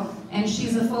year ago, and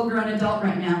she's a full-grown adult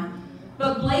right now.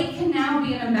 But Blake can now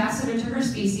be an ambassador to her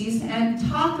species and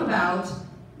talk about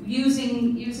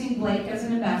using Blake as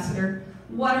an ambassador.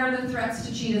 What are the threats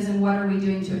to cheetahs, and what are we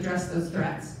doing to address those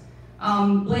threats?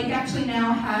 Blake actually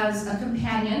now has a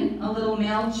companion, a little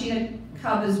male cheetah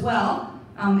cub as well.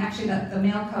 Actually, the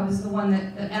male cub is the one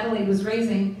that Adelaide was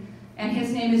raising, and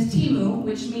his name is Timu,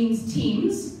 which means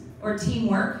teams, or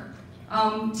teamwork.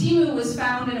 Timu was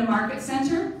found in a market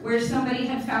center where somebody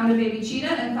had found a baby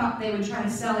cheetah and thought they would try to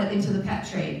sell it into the pet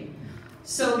trade.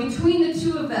 So between the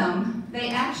two of them, they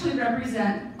actually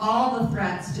represent all the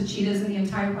threats to cheetahs in the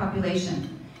entire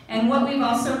population. And what we've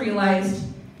also realized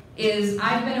is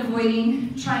I've been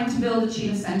avoiding trying to build a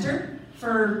cheetah center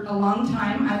for a long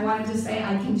time. I wanted to say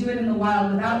I can do it in the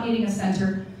wild without needing a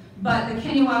center, but the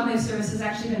Kenya Wildlife Service has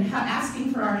actually been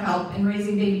asking for our help in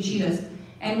raising baby cheetahs.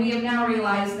 And we have now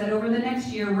realized that over the next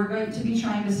year, we're going to be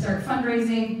trying to start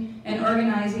fundraising and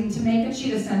organizing to make a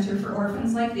cheetah center for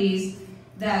orphans like these,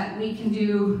 that we can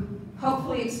do,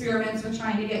 hopefully, experiments with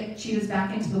trying to get cheetahs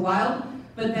back into the wild,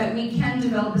 but that we can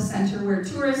develop a center where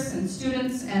tourists and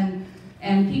students and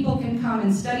people can come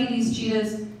and study these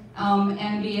cheetahs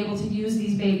and be able to use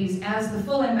these babies as the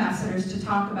full ambassadors to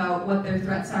talk about what their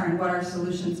threats are and what our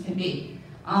solutions can be.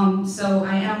 So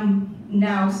I am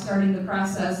now starting the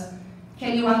process.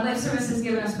 Kenya Wildlife Service has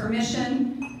given us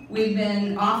permission. We've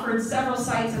been offered several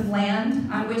sites of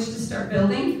land on which to start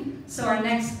building. So our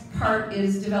next part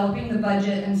is developing the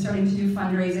budget and starting to do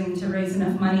fundraising to raise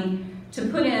enough money to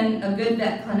put in a good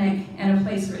vet clinic and a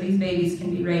place where these babies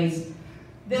can be raised.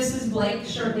 This is Blake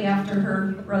shortly after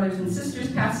her brothers and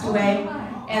sisters passed away,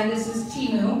 and this is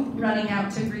Timu running out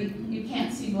to greet. You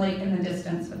can't see Blake in the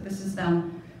distance, but this is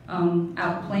them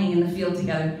out playing in the field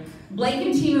together. Blake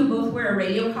and Timu both wear a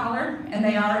radio collar, and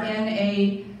they are in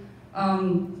a,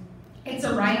 it's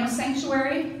a rhino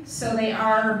sanctuary, so they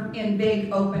are in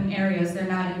big open areas. They're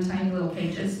not in tiny little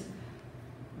cages.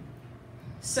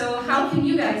 So how can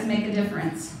you guys make a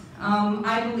difference?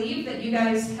 I believe that you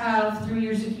guys have, through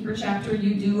your Zookeeper chapter,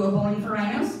 you do a Bowling for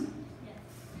Rhinos? Yes.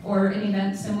 Or an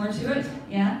event similar to it,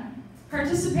 yeah?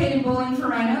 Participate in Bowling for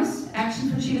Rhinos. Action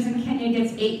for Cheetahs in Kenya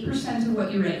gets 8% of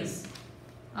what you raise.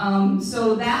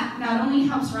 So that not only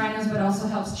helps rhinos, but also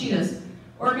helps cheetahs.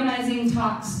 Organizing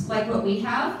talks like what we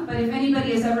have, but if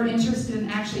anybody is ever interested in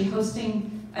actually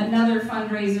hosting another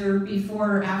fundraiser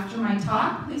before or after my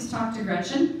talk, please talk to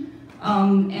Gretchen.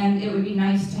 And it would be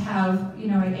nice to have, you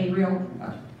know,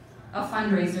 a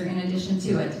fundraiser in addition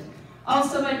to it.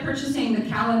 Also, by purchasing the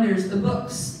calendars, the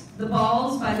books, the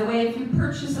balls. By the way, if you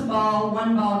purchase a ball,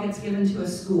 one ball gets given to a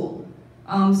school.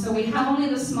 So we have only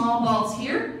the small balls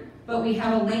here, but we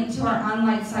have a link to our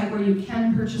online site where you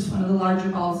can purchase one of the larger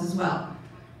balls as well.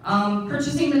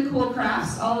 Purchasing the cool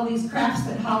crafts. All of these crafts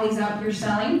that Holly's out here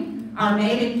selling are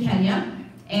made in Kenya,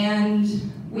 and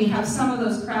we have some of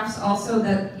those crafts also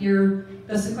that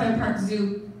the Sequoia Park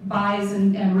Zoo buys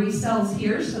and resells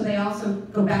here, so they also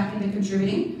go back into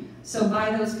contributing. So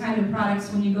buy those kind of products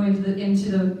when you go into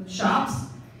the shops.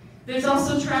 There's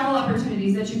also travel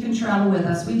opportunities that you can travel with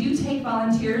us. We do take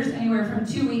volunteers anywhere from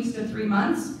 2 weeks to 3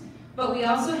 months, but we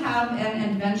also have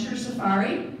an adventure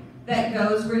safari that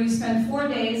goes where you spend 4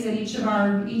 days at each of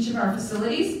our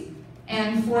facilities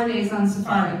and 4 days on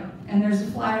safari. And there's a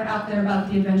flyer out there about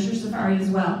the adventure safari as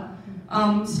well.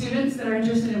 Students that are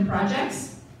interested in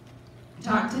projects,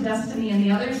 talk to Destiny and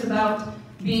the others about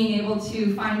being able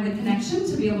to find the connection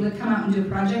to be able to come out and do a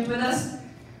project with us.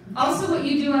 Also, what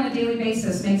you do on a daily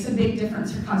basis makes a big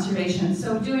difference for conservation.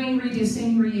 So doing,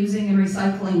 reducing, reusing, and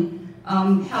recycling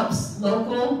helps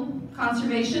local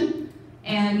conservation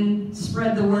and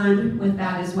spread the word with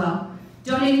that as well.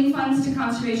 Donating funds to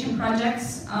conservation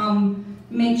projects.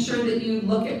 Make sure that you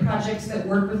look at projects that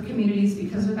work with communities,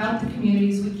 because without the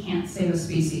communities, we can't save a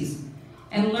species.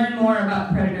 And learn more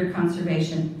about predator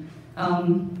conservation.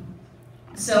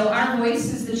 So our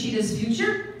voice is the cheetah's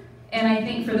future. And I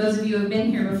think for those of you who have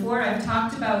been here before, I've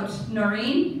talked about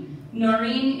Noreen.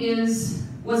 Noreen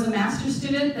was a master's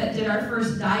student that did our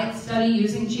first diet study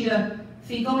using cheetah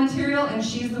fecal material, and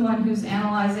she's the one who's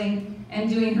analyzing and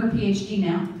doing her PhD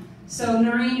now. So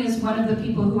Noreen is one of the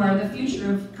people who are the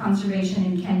future of conservation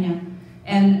in Kenya.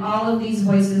 And all of these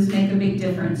voices make a big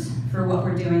difference for what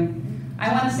we're doing.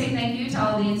 I want to say thank you to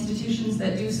all the institutions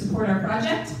that do support our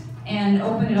project and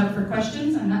open it up for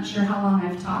questions. I'm not sure how long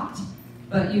I've talked,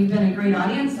 but you've been a great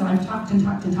audience, so I've talked and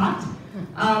talked and talked.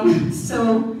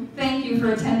 So thank you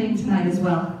for attending tonight as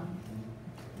well.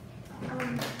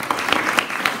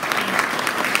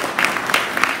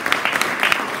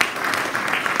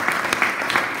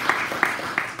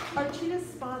 Are cheetah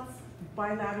spots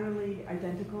bilaterally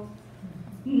identical?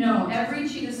 No, every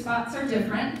cheetah spots are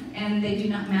different, and they do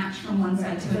not match from one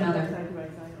side to another.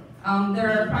 There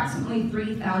are approximately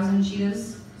 3,000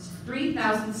 cheetahs,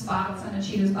 3,000 spots on a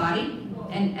cheetah's body,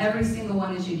 and every single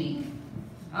one is unique.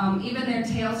 Even their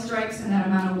tail stripes and that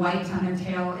amount of white on their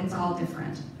tail, it's all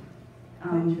different.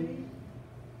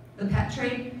 The pet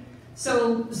trade.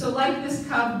 So like this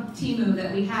cub Timu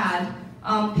that we had,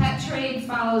 pet trade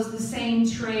follows the same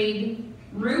trade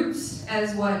routes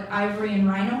as what ivory and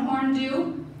rhino horn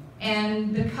do,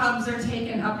 and the cubs are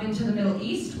taken up into the Middle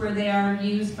East where they are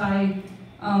used by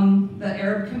the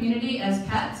Arab community as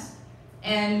pets.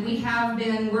 And we have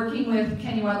been working with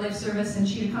Kenya Wildlife Service and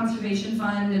Cheetah Conservation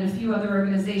Fund and a few other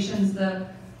organizations, the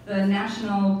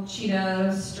National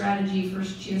Cheetah Strategy for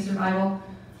Cheetah Survival,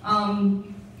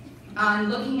 on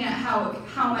looking at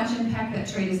how much impact that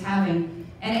trade is having.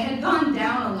 And it had gone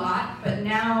down a lot, but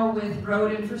now with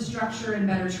road infrastructure and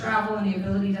better travel and the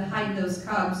ability to hide those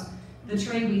cubs, the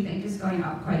trade we think is going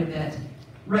up quite a bit.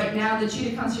 Right now, the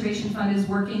Cheetah Conservation Fund is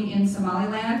working in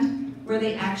Somaliland, where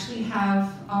they actually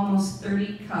have almost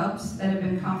 30 cubs that have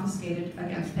been confiscated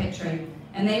against pet trade.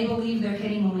 And they believe they're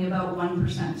hitting only about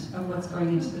 1% of what's going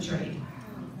into the trade.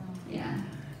 Yeah.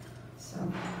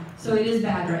 So it is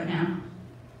bad right now.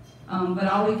 But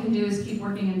all we can do is keep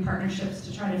working in partnerships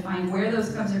to try to find where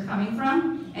those cubs are coming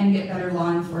from and get better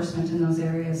law enforcement in those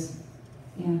areas.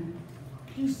 Yeah.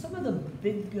 Do some of the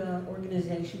big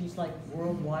organizations like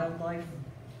World Wildlife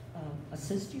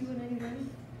assist you in any way?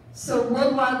 So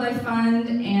World Wildlife Fund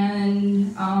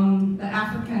and the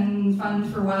African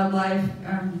Fund for Wildlife,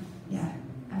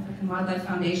 African Wildlife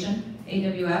Foundation,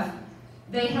 AWF,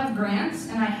 they have grants,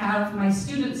 and my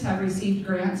students have received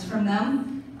grants from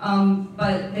them,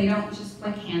 but they don't just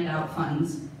like hand out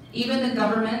funds. Even the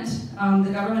government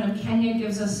of Kenya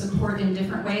gives us support in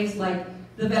different ways, like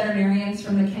the veterinarians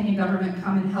from the Kenya government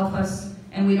come and help us,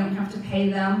 and we don't have to pay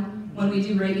them when we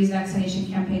do rabies vaccination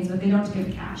campaigns, but they don't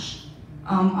give cash.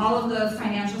 All of the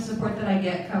financial support that I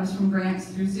get comes from grants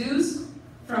through zoos,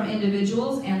 from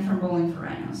individuals, and from Bowling for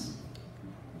Rhinos.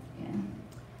 Yeah.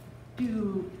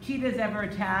 Do cheetahs ever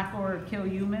attack or kill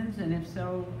humans, and if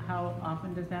so, how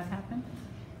often does that happen?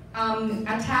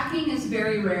 Attacking is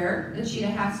very rare. The cheetah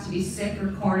has to be sick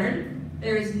or cornered.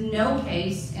 There is no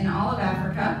case in all of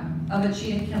Africa of a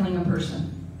cheetah killing a person.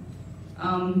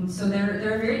 So they're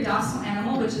a very docile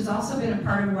animal, which has also been a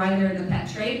part of why they're in the pet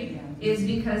trade, is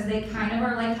because they kind of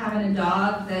are like having a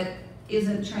dog that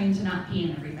isn't trained to not pee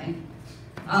and everything.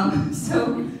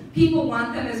 So people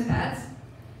want them as pets.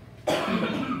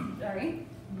 Sorry.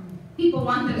 People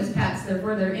want them as pets,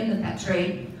 therefore they're in the pet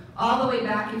trade. All the way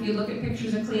back, if you look at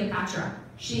pictures of Cleopatra,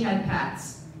 she had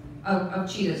pets of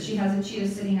cheetahs. She has a cheetah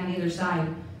sitting on either side.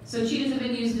 So cheetahs have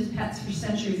been used as pets for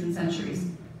centuries and centuries.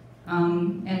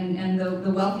 And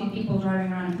the wealthy people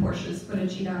driving around in Porsches put a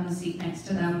cheetah on the seat next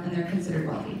to them, and they're considered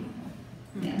wealthy.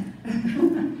 Yeah.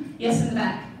 Yes, in the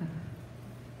back.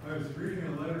 I was reading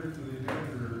a letter to the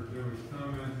editor that was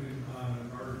commenting on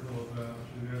an article about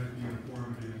genetic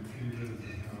uniformity in cheetahs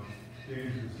and how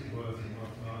dangerous it was and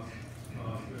what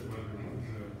caused it, whether it was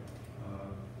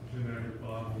a genetic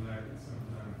bottleneck at some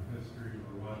time in history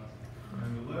or what.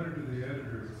 And the letter to the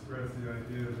editor expressed the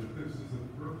idea that this is a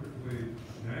perfectly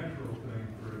natural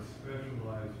thing for a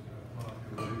specialized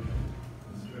population,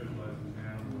 a specialized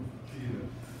animal, cheetah,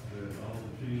 that all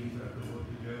the genes have to work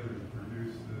together to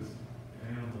produce this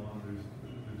animal, and there's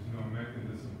no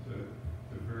mechanism to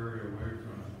vary away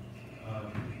from it.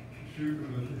 Shoot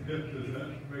from the hip, does that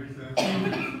make sense?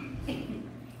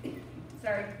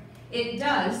 Sorry. It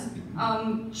does.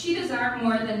 Cheetahs are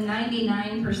more than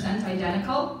 99%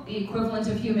 identical, the equivalent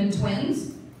of human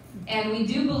twins. And we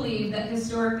do believe that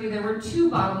historically there were two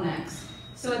bottlenecks.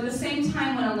 So at the same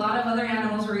time when a lot of other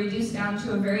animals were reduced down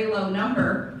to a very low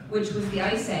number, which was the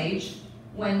Ice Age,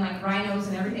 when like rhinos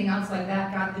and everything else like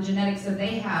that got the genetics that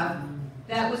they have,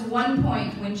 that was one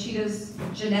point when cheetahs'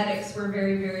 genetics were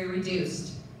very, very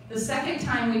reduced. The second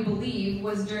time, we believe,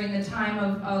 was during the time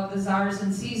of the Tsars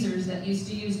and Caesars that used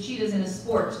to use cheetahs in a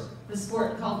sport, the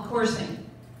sport called coursing.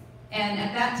 And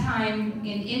at that time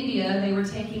in India, they were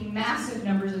taking massive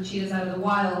numbers of cheetahs out of the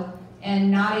wild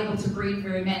and not able to breed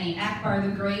very many. Akbar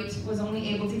the Great was only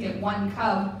able to get one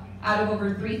cub out of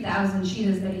over 3,000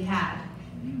 cheetahs that he had.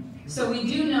 So we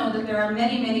do know that there are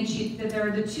many cheetahs, that there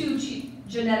are the two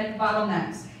genetic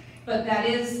bottlenecks. But that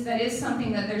is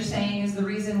something that they're saying is the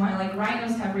reason why like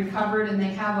rhinos have recovered and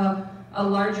they have a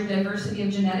larger diversity of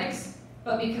genetics,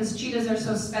 but because cheetahs are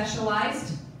so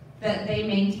specialized that they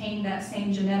maintain that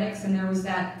same genetics, and there was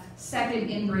that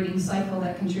second inbreeding cycle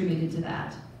that contributed to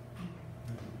that.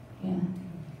 Yeah.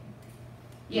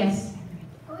 Yes?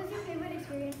 What was your favorite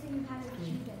experience that you've had with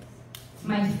cheetahs?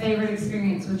 My favorite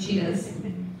experience with cheetahs.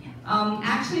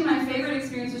 Actually, my favorite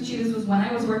experience with cheetahs was when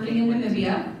I was working in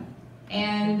Namibia.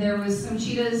 And there was some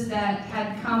cheetahs that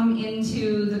had come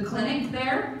into the clinic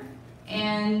there,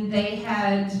 and they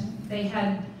had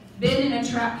been in a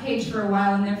trap cage for a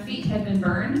while and their feet had been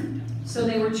burned. So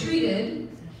they were treated,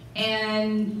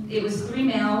 and it was 3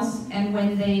 males, and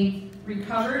when they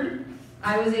recovered,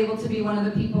 I was able to be one of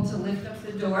the people to lift up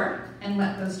the door and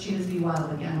let those cheetahs be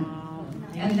wild again.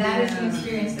 And that is an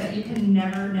experience that you can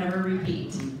never, never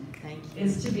repeat, Thank you.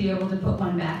 is to be able to put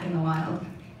one back in the wild.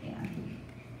 Yeah.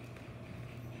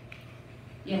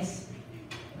 Yes?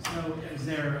 So is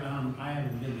there, I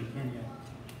haven't been to Kenya,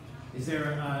 is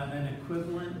there an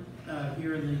equivalent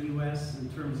here in the U.S. in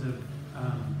terms of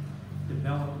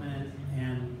development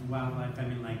and wildlife? I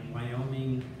mean, like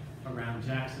Wyoming around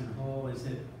Jackson Hole, is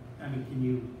it, I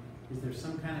mean, is there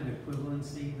some kind of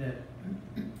equivalency that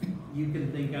you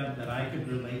can think of that I could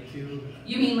relate to?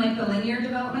 You mean like the linear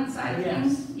development side of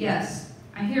things? Yes.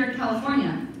 I'm here in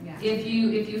California. Yeah. If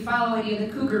you follow any of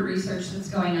the cougar research that's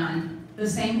going on, the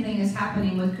same thing is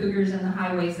happening with cougars and the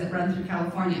highways that run through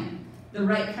California. The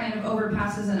right kind of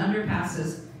overpasses and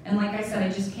underpasses. And like I said, I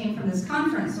just came from this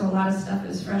conference, so a lot of stuff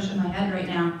is fresh in my head right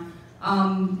now.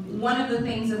 One of the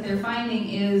things that they're finding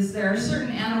is there are certain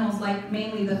animals, like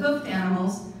mainly the hoofed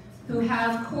animals, who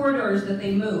have corridors that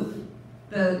they move.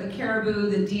 The caribou,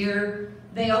 the deer,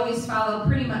 they always follow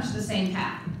pretty much the same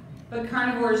path. But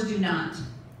carnivores do not.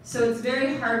 So it's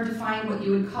very hard to find what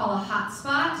you would call a hot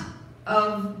spot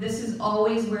of this is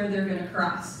always where they're going to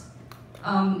cross.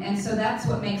 And so that's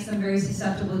what makes them very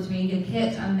susceptible to being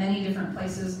hit on many different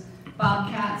places.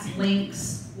 Bobcats,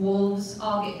 lynx, wolves,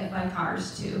 all get hit by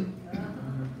cars too.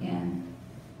 Yeah.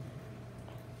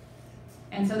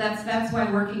 And so that's why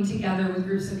working together with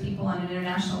groups of people on an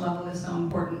international level is so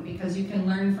important, because you can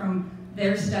learn from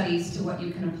their studies to what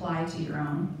you can apply to your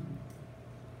own.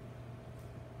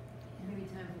 Maybe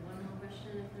time for one more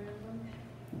question if there is one.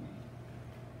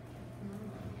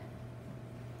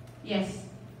 Yes?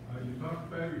 You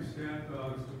talked about your stat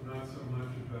dogs, but not so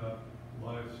much about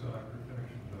livestock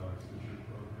protection dogs. Is your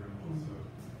program also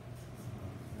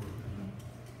working on?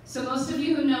 So most of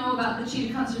you who know about the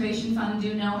Cheetah Conservation Fund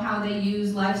do know how they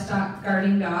use livestock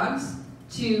guarding dogs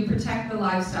to protect the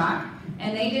livestock.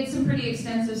 And they did some pretty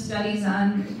extensive studies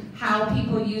on how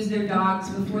people use their dogs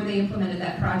before they implemented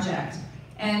that project.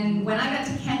 And when I got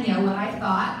to Kenya, what I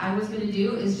thought I was going to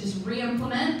do is just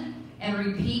re-implement and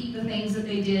repeat the things that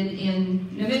they did in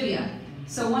Namibia.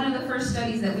 So one of the first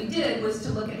studies that we did was to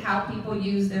look at how people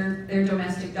use their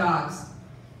domestic dogs.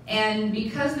 And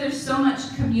because there's so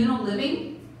much communal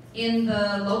living in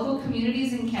the local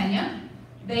communities in Kenya,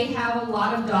 they have a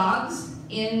lot of dogs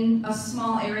in a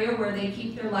small area where they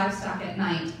keep their livestock at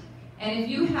night. And if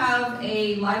you have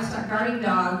a livestock guarding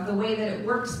dog, the way that it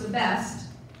works the best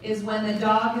is when the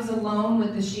dog is alone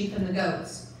with the sheep and the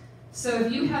goats. So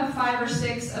if you have 5 or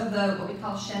 6 of the what we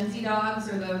call Shenzi dogs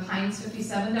or the Heinz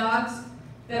 57 dogs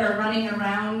that are running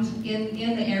around in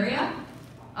the area,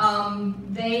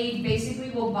 they basically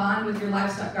will bond with your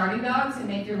livestock guarding dogs and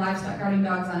make your livestock guarding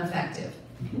dogs ineffective.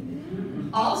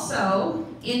 Also,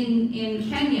 in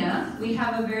Kenya, we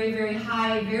have a very, very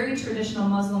high, very traditional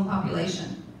Muslim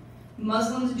population.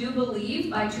 Muslims do believe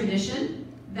by tradition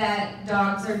that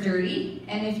dogs are dirty,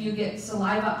 and if you get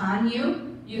saliva on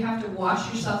you, you have to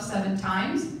wash yourself 7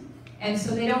 times, and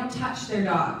so they don't touch their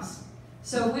dogs.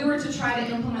 So if we were to try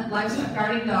to implement livestock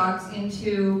guarding dogs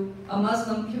into a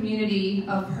Muslim community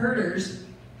of herders,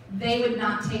 they would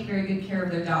not take very good care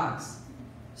of their dogs.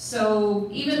 So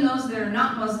even those that are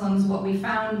not Muslims, what we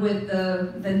found with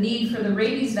the need for the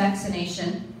rabies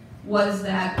vaccination was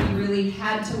that we really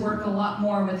had to work a lot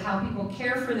more with how people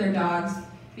care for their dogs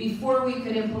before we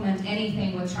could implement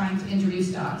anything with trying to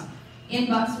introduce dogs. In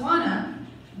Botswana,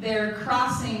 they're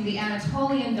crossing the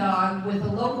Anatolian dog with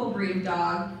a local breed of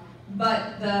dog,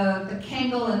 but the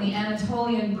Kangal and the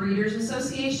Anatolian Breeders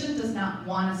Association does not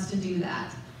want us to do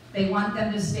that. They want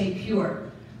them to stay pure.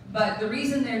 But the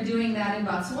reason they're doing that in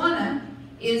Botswana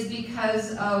is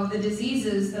because of the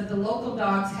diseases that the local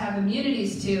dogs have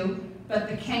immunities to, but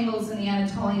the Kangals and the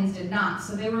Anatolians did not.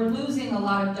 So they were losing a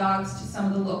lot of dogs to some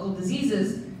of the local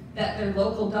diseases that their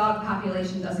local dog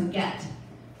population doesn't get.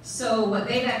 So what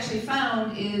they've actually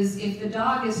found is if the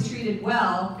dog is treated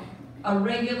well, a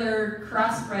regular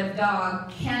crossbred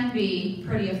dog can be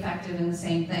pretty effective in the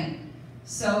same thing.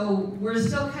 So we're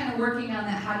still kind of working on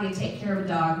that, how do you take care of a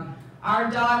dog. Our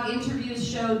dog interviews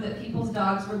showed that people's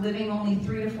dogs were living only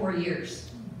 3 to 4 years.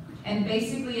 And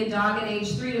basically a dog at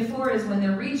age 3 to 4 is when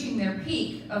they're reaching their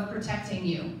peak of protecting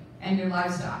you and your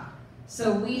livestock.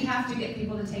 So we have to get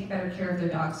people to take better care of their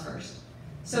dogs first.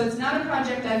 So it's not a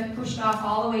project I've pushed off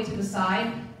all the way to the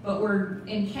side, but we're,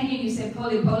 in Kenya you say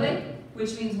pole pole,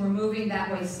 which means we're moving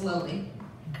that way slowly.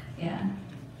 Yeah.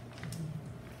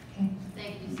 Okay.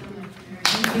 Thank you so much, Mary.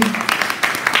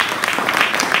 Thank you.